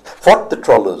catamaran, fought the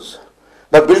trawlers,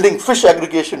 by building fish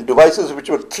aggregation devices which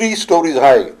were 3 stories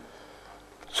high.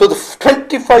 So the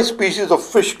 25 species of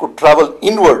fish could travel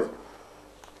inward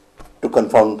to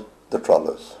confound the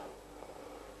trawlers.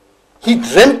 He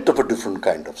dreamt of a different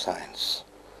kind of science.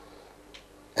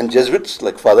 And Jesuits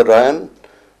like Father Ryan,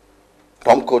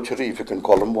 Tom Kochery, if you can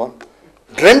call him one,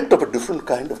 dreamt of a different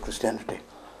kind of Christianity.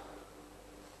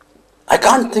 I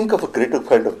can't think of a greater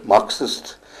kind of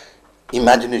Marxist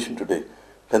imagination today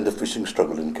than the fishing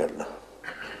struggle in Kerala.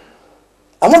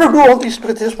 I want to do all these,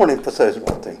 but I just want to emphasize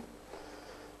one thing.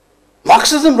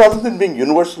 Marxism, rather than being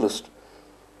universalist,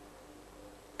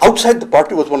 outside the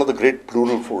party was one of the great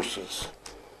plural forces.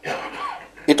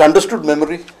 It understood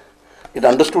memory, it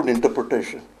understood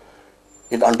interpretation,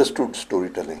 it understood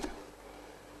storytelling,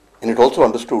 and it also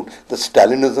understood that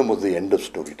Stalinism was the end of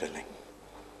storytelling.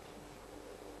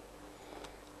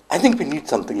 I think we need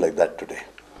something like that today.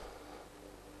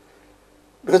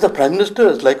 Because the Prime Minister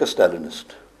is like a Stalinist.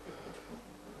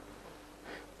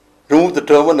 Remove the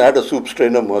turban, add a soup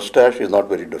strainer mustache, is not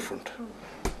very different.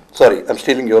 Sorry, I'm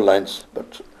stealing your lines,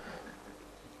 but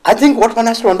I think what one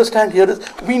has to understand here is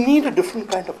we need a different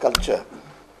kind of culture.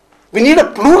 We need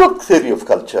a plural theory of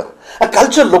culture, a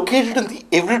culture located in the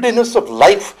everydayness of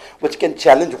life which can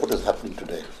challenge what is happening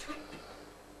today.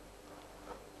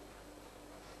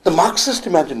 The Marxist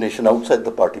imagination outside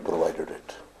the party provided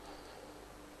it.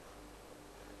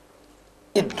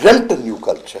 It dreamt a new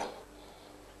culture.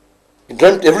 It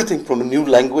dreamt everything from a new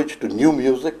language to new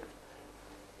music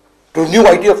to a new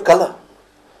idea of color.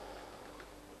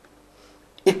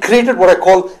 It created what I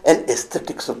call an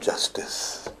aesthetics of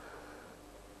justice.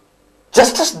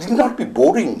 Justice need not be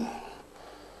boring,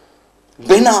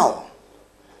 banal,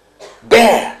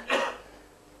 bare.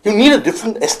 You need a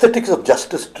different aesthetics of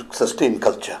justice to sustain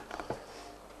culture.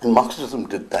 And Marxism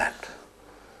did that.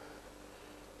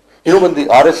 You know, when the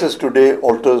RSS today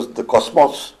alters the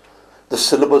cosmos, the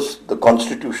syllabus, the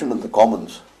constitution and the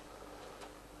commons,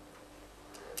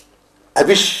 I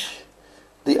wish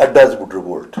the Addas would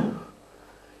revolt.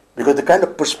 Because the kind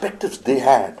of perspectives they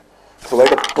had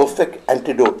provide a perfect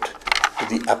antidote to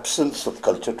the absence of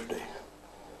culture today.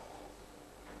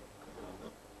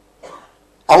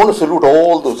 I want to salute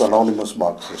all those anonymous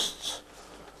Marxists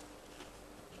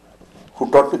who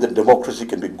taught me that democracy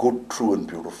can be good, true and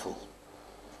beautiful.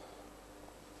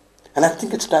 And I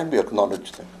think it's time we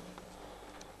acknowledge them.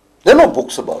 There are no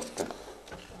books about them.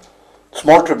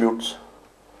 Small tributes.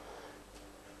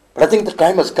 But I think the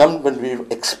time has come when we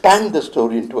expand the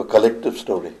story into a collective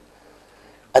story.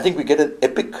 I think we get an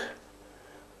epic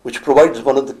which provides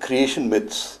one of the creation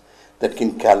myths that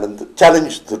can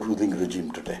challenge the ruling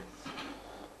regime today.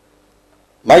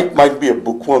 Might be a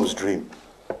bookworm's dream,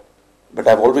 but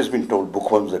I've always been told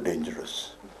bookworms are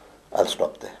dangerous. I'll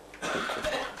stop there. Thank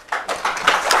you.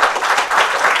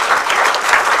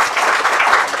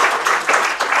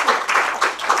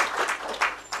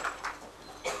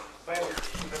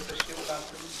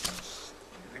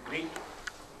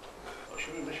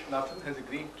 Nathan has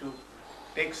agreed to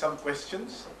take some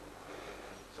questions.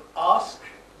 So ask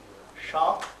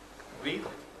sharp, brief,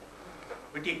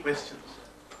 witty questions.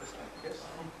 Yes?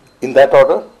 In that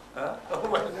order?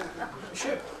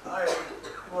 Sure.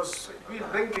 We'll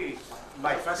bring the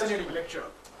mic. Fascinating lecture.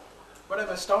 But I'm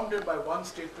astounded by one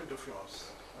statement of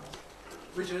yours,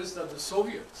 which is that the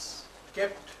Soviets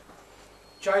kept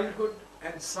childhood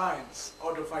and science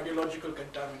out of ideological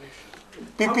contamination.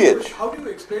 PPH. How do you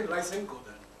explain Lysenko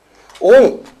then?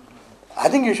 Oh, I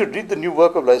think you should read the new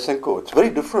work of Lysenko. It's very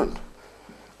different.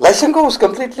 Lysenko was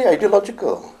completely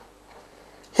ideological.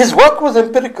 His work was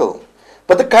empirical,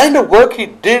 but the kind of work he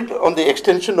did on the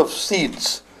extension of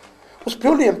seeds was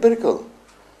purely empirical.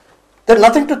 There's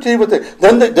nothing to say with it.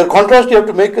 Then the contrast you have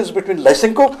to make is between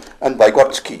Lysenko and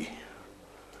Vygotsky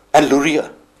and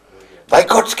Luria.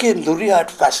 Vygotsky and Luria had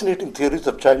fascinating theories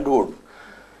of childhood.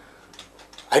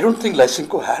 I don't think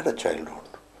Lysenko had a childhood.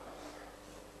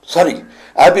 Sorry,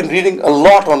 I've been reading a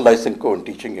lot on Lysenko and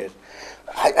teaching it.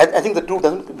 I think the two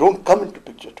don't come into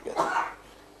picture together.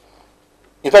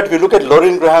 In fact, if you look at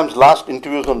Lorraine Graham's last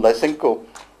interviews on Lysenko,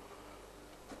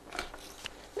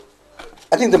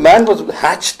 I think the man was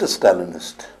hatched a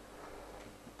Stalinist.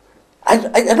 I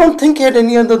don't think he had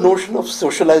any other notion of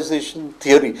socialization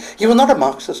theory. He was not a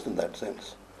Marxist in that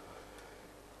sense.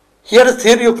 He had a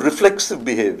theory of reflexive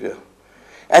behavior,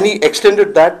 and he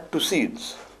extended that to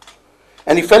seeds.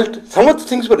 And he felt some of the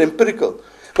things were empirical,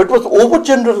 but was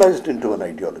overgeneralized into an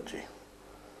ideology.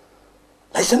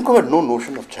 Lysenko had no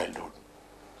notion of childhood.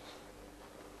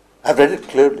 I've read it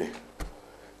clearly.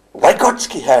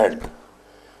 Vygotsky had.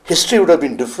 History would have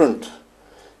been different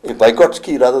if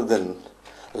Vygotsky rather than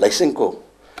Lysenko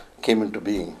came into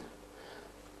being.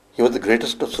 He was the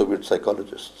greatest of Soviet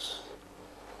psychologists.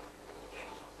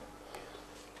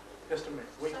 Just a minute.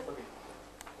 Wait for the.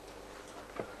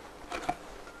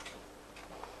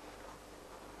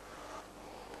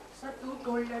 Sir, you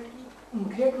told that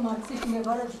great Marxists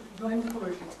never joined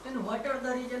politics. Then what are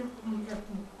the reasons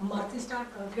Marxists are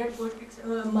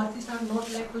Marxists are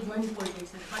not like to join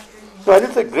politics? So I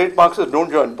didn't say great Marxists don't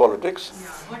join politics.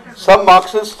 Yeah, Some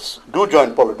Marxists do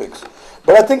join politics.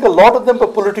 But I think a lot of them were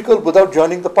political without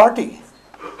joining the party.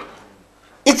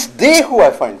 It's they who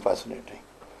I find fascinating.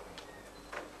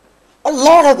 A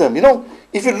lot of them,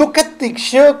 if you look at the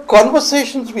sheer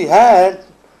conversations we had,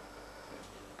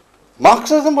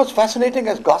 Marxism was fascinating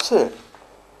as gossip,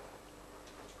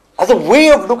 as a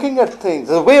way of looking at things,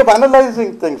 as a way of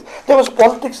analyzing things. There was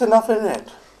politics enough in it.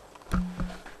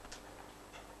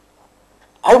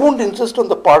 I won't insist on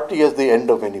the party as the end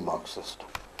of any Marxist.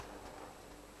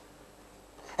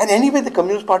 And anyway, the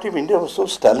Communist Party of India was so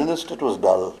Stalinist, it was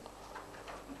dull.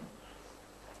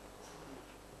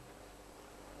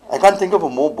 I can't think of a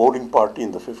more boring party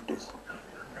in the 50s.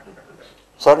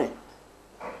 Sorry.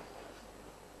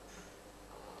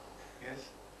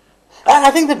 And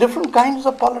I think the different kinds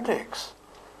of politics.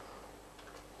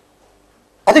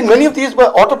 I think many of these were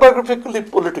autobiographically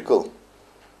political.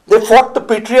 They fought the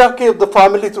patriarchy of the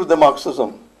family through their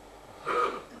Marxism.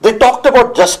 They talked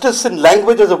about justice in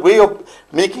language as a way of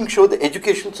making sure the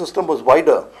education system was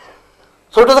wider.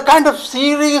 So it was a kind of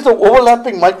series of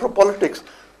overlapping micropolitics.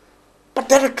 But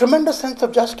they had a tremendous sense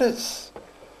of justice.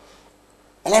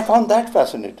 And I found that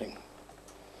fascinating.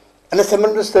 And a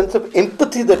tremendous sense of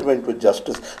empathy that went with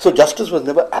justice. So justice was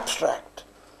never abstract.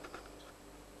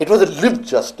 It was a lived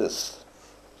justice.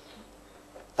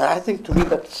 And I think to me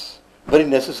that's very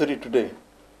necessary today.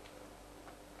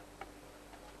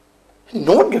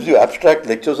 No one gives you abstract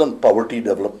lectures on poverty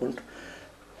development,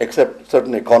 except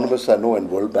certain economists I know in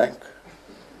World Bank.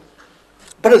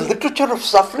 But a literature of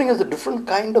suffering is a different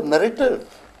kind of narrative.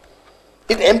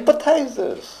 It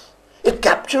empathizes. It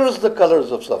captures the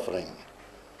colors of suffering.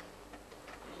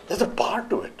 There's a power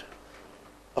to it,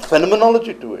 a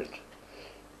phenomenology to it,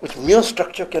 which mere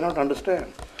structure cannot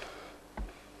understand.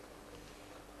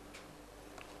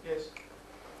 Yes.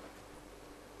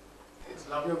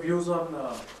 Love your views on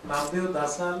Namdev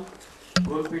Dasal,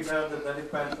 Golpita, the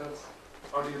Dalit Panthers.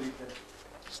 How do you read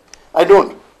that? I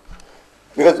don't.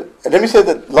 Because let me say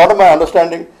that a lot of my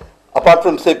understanding, apart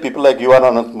from say people like U.R.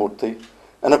 Ananthamurthy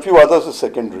and a few others, is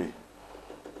secondary.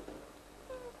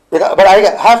 But I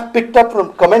have picked up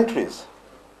from commentaries.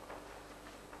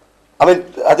 I mean,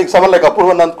 I think someone like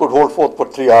Apurvanand could hold forth for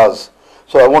 3 hours,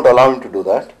 so I won't allow him to do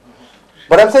that.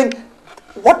 But I'm saying,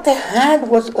 what they had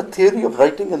was a theory of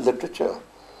writing and literature.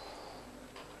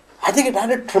 I think it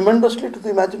added tremendously to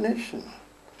the imagination.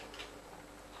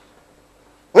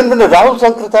 When Rahul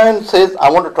Sankrityayan says,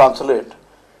 I want to translate,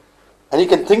 and he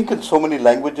can think in so many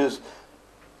languages,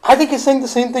 I think he's saying the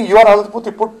same thing U.R.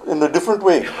 Ananthamurthy put in a different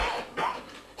way.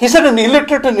 He said an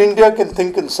illiterate in India can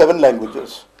think in 7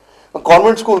 languages. A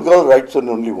convent school girl writes in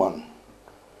only 1. And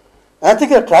I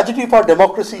think the tragedy of our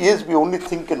democracy is we only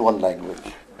think in 1 language.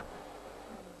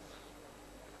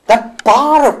 That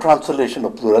power of translation,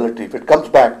 of plurality, if it comes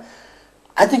back,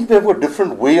 I think we have a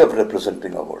different way of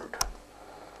representing our world.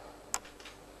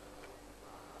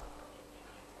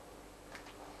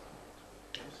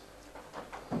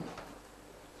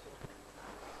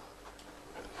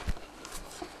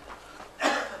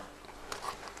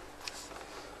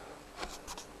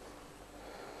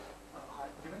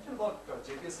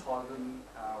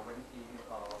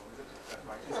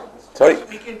 Sorry?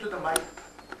 Speak into the mic.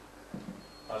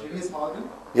 J.B.S. Morgan,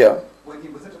 Yeah. when he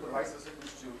visited the Rice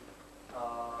Institute,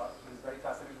 his very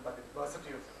fascinated by the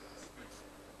diversity of speech.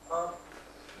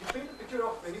 You paint a picture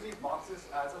of many of these Marxists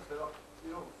as if they have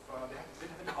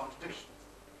many contradictions,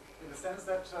 in the sense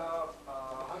that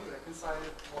how do you reconcile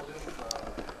modern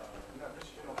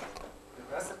appreciation of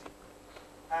diversity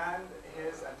and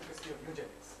his advocacy of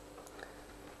eugenics?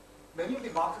 Many of the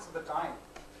Marxists of the time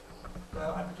were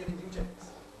advocating eugenics.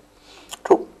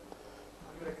 True.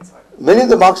 How do you reconcile? Many of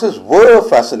the Marxists were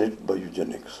fascinated by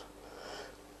eugenics.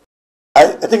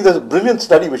 I think there's a brilliant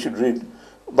study we should read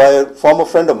by a former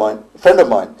friend of mine,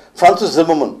 Francis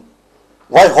Zimmerman,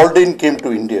 Why Haldane Came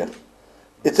to India.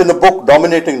 It's in a book,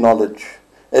 Dominating Knowledge,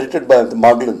 edited by the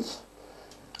Maglans.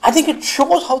 I think it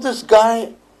shows how this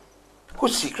guy,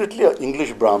 who's secretly an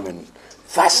English Brahmin,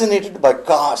 fascinated by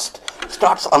caste,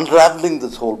 starts unraveling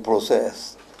this whole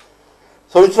process.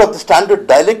 So instead of the standard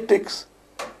dialectics,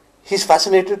 he's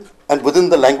fascinated, and within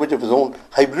the language of his own,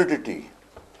 hybridity,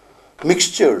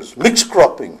 mixtures, mixed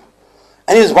cropping.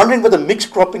 And he's wondering whether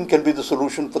mixed cropping can be the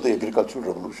solution for the agricultural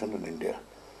revolution in India.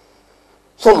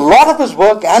 So a lot of his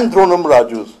work, and Dronam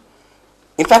Raju's,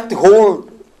 in fact the whole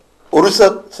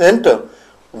Orissa Center,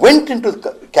 went into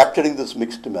capturing this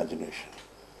mixed imagination.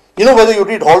 You know, whether you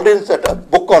read Haldane's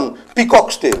book on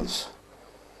peacock's tails,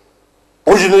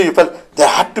 originally you felt there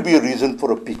had to be a reason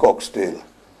for a peacock's tail.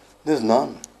 There's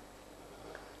none.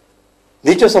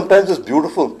 Nature sometimes is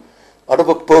beautiful out of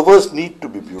a perverse need to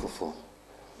be beautiful.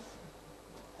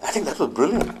 I think that was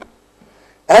brilliant.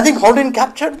 And I think Haldane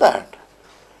captured that.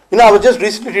 You know, I was just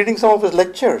recently reading some of his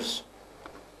lectures.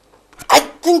 I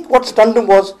think what stunned him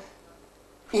was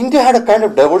India had a kind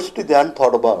of diversity they hadn't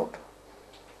thought about.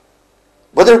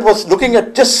 Whether it was looking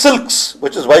at just silks,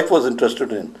 which his wife was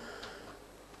interested in.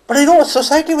 But you know, a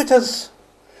society which has,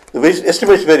 the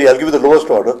estimates vary, I'll give you the lowest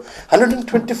order,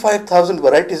 125,000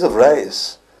 varieties of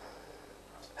rice,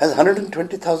 has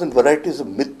 120,000 varieties of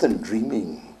myth and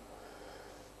dreaming.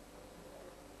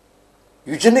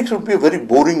 Eugenics would be a very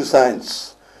boring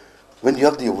science when you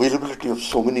have the availability of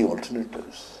so many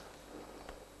alternatives.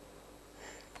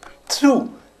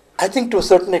 True, I think to a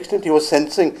certain extent he was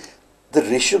sensing the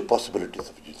racial possibilities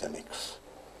of eugenics.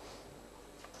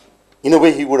 In a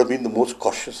way, he would have been the most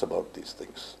cautious about these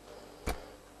things.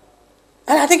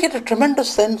 And I think he had a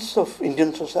tremendous sense of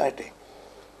Indian society.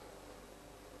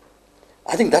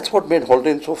 I think that's what made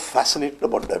Haldane so fascinated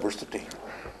about diversity.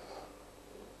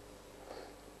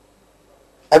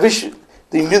 I wish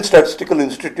the Indian Statistical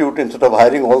Institute, instead of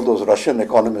hiring all those Russian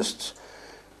economists,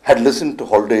 had listened to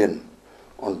Haldane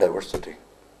on diversity.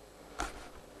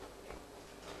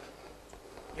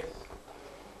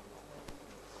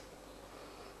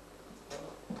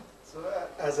 So,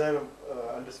 as I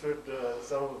understood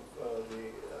some of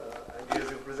the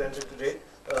ideas you presented today,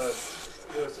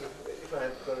 you're sort of, if I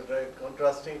have got it right,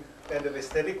 contrasting kind of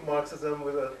aesthetic Marxism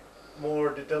with a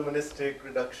more deterministic,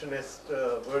 reductionist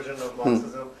version of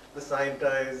Marxism, the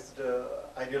scientized,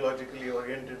 ideologically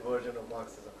oriented version of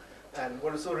Marxism. And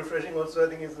what is so refreshing also, I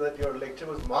think, is that your lecture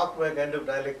was marked by a kind of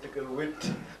dialectical wit,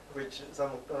 which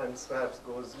sometimes perhaps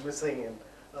goes missing in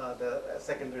the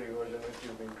secondary version which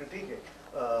you've been critiquing.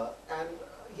 And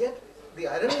yet, the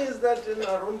irony is that in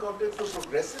our own context, the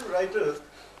progressive writers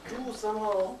do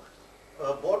somehow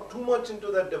bought too much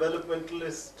into that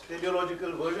developmentalist,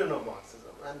 teleological version of Marxism.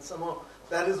 And somehow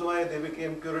that is why they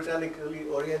became puritanically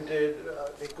oriented.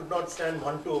 They could not stand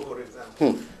Manto, for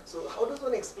example. So how does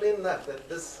one explain that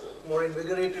this more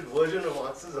invigorated version of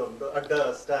Marxism, the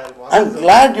Adda style Marxism... I'm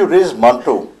glad you raised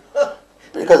Manto.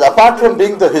 Because apart from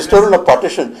being the historian of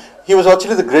partition, he was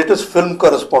actually the greatest film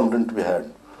correspondent we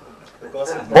had.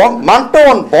 Manto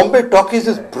on Bombay Talkies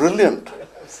is brilliant.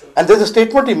 And there's a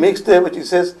statement he makes there which he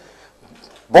says,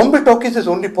 Bombay Talkies is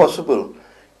only possible.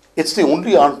 It's the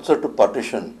only answer to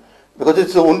partition because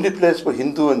it's the only place where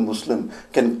Hindu and Muslim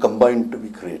can combine to be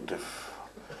creative.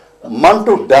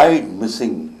 Manto died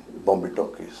missing Bombay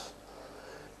Talkies.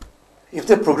 If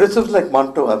they're progressives like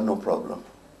Manto, I have no problem.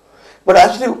 But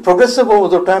actually, progressive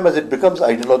over the time as it becomes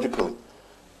ideological,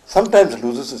 sometimes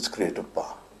loses its creative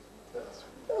power.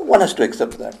 One has to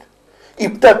accept that.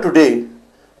 IPTA today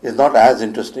is not as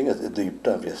interesting as the IPTA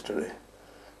of yesterday.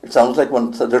 It sounds like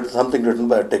something written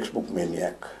by a textbook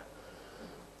maniac.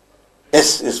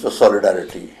 S is for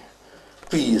solidarity,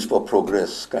 P is for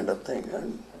progress kind of thing.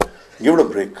 And give it a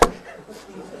break.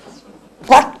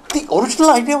 But the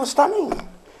original idea was stunning.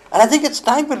 And I think it's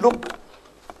time we look.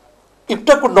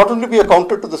 IPTA could not only be a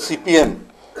counter to the CPM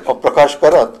of Prakash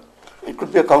Karat, it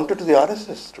could be a counter to the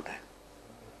RSS today.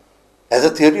 As a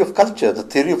theory of culture, the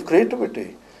theory of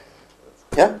creativity.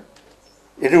 Yeah?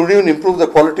 It would even improve the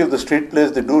quality of the street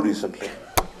plays they do recently.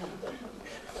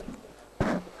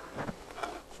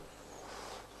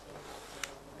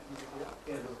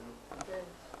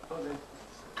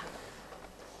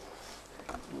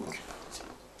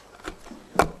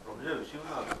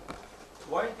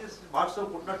 this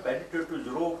Marxism could not penetrate to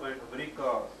Europe and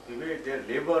America, the way their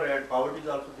labor and poverty is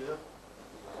also there?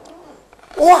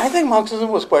 Oh, I think Marxism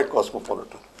was quite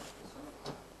cosmopolitan.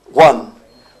 One.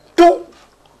 Two,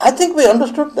 I think we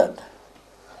understood that.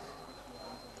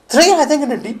 Three, I think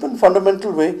in a deep and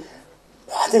fundamental way,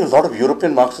 I think a lot of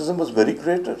European Marxism was very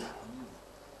creative.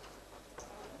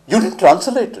 You didn't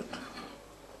translate it.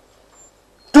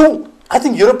 Two, I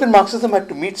think European Marxism had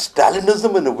to meet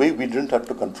Stalinism in a way we didn't have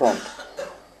to confront.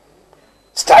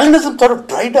 Stalinism sort of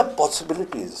dried up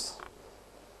possibilities.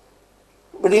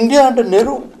 But India under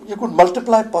Nehru, you could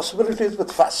multiply possibilities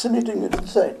with fascinating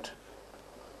insight.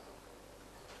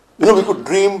 You know, we could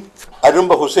dream. I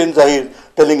remember Hussein Zahir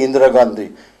telling Indira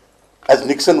Gandhi, as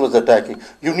Nixon was attacking,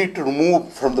 you need to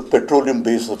remove from the petroleum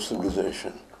base of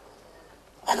civilization.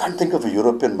 I can't think of a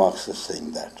European Marxist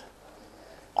saying that.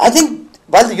 I think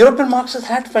while the European Marxists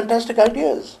had fantastic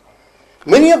ideas,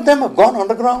 many of them have gone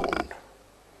underground.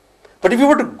 But if you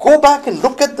were to go back and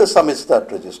look at the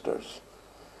Samizdat registers,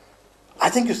 I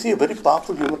think you see a very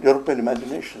powerful European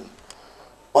imagination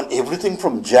on everything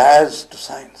from jazz to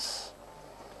science.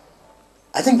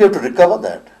 I think we have to recover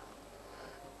that.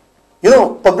 You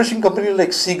know, publishing companies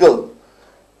like Siegel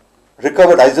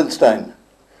recovered Eisenstein.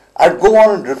 I'd go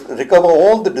on and recover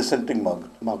all the dissenting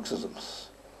Marxisms.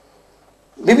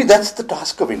 Maybe that's the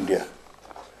task of India.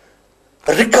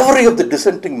 A recovery of the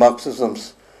dissenting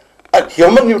Marxisms, a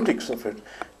hermeneutics of it,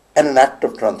 and an act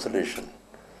of translation.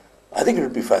 I think it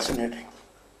would be fascinating.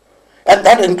 And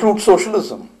that includes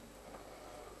socialism.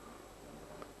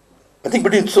 I think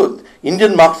between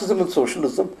Indian Marxism and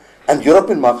socialism and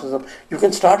European Marxism, you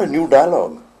can start a new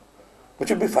dialogue, which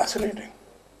would be fascinating.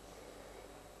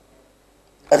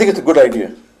 I think it's a good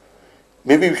idea.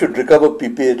 Maybe we should recover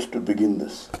PPH to begin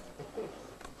this.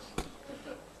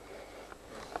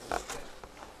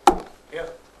 Yeah.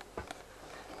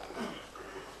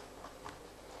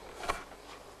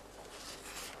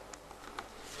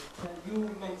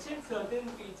 You mentioned certain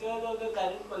features of the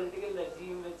current political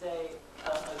regime which I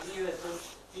agree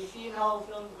with. We see now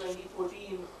from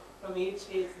 2014, from 8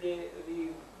 states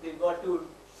they got to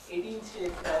 18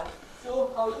 states now.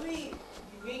 So how do we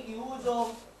make use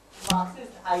of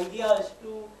Marxist ideas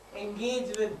to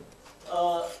engage with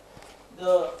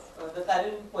the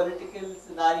current political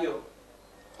scenario?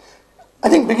 I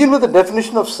think begin with the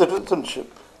definition of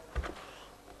citizenship.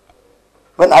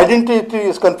 When identity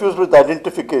is confused with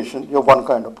identification, you have one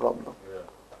kind of problem. Yeah.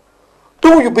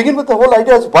 Two, you begin with the whole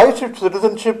idea of why should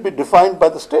citizenship be defined by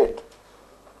the state?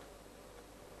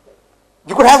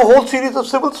 You could have a whole series of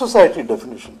civil society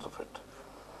definitions of it.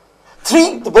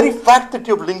 Three, the very fact that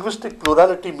you have linguistic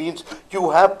plurality means you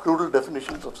have plural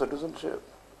definitions of citizenship.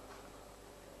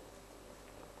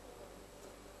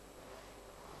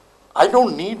 I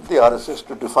don't need the RSS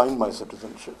to define my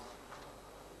citizenship.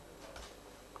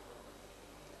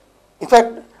 In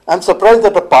fact, I'm surprised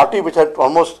that a party which had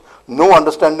almost no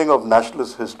understanding of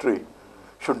nationalist history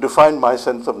should define my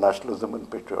sense of nationalism and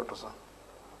patriotism.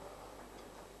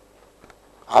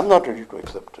 I'm not ready to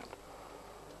accept it.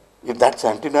 If that's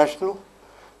anti-national,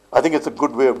 I think it's a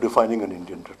good way of defining an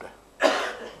Indian today.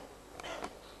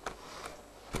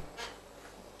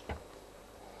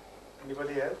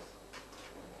 Anybody else?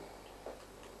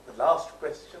 The last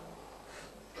question.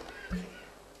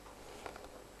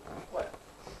 What?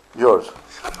 Yours.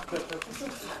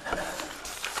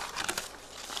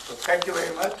 So thank you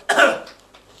very much.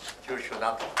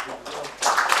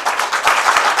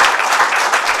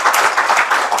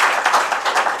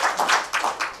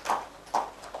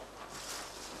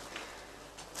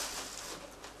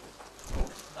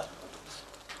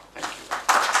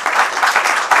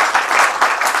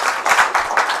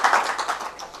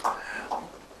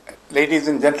 Ladies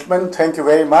and gentlemen, thank you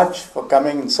very much for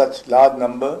coming in such large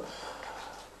number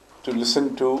to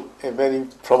listen to a very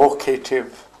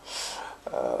provocative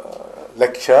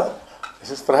lecture.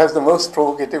 This is perhaps the most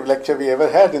provocative lecture we ever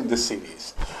had in this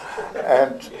series.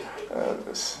 And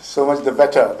so much the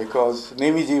better, because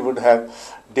Nemiji would have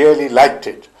dearly liked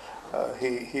it.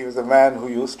 He was a man who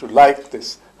used to like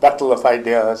this battle of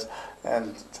ideas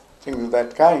and things of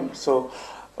that kind. So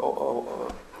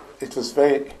it was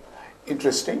very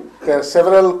interesting. There are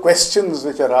several questions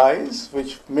which arise,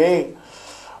 which may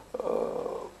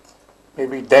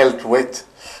be dealt with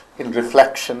in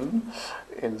reflection,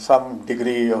 in some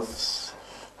degree of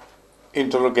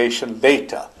interrogation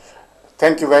later.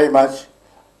 Thank you very much.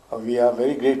 We are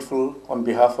very grateful on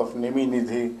behalf of Nemi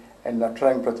Nidhi and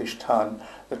Natarang Pratishthan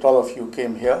that all of you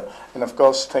came here. And of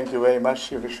course, thank you very much,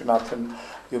 Shri Vishwanathan.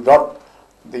 You brought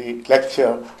the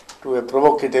lecture to a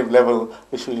provocative level,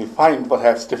 which we will find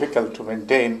perhaps difficult to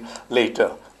maintain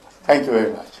later. Thank you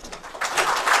very much.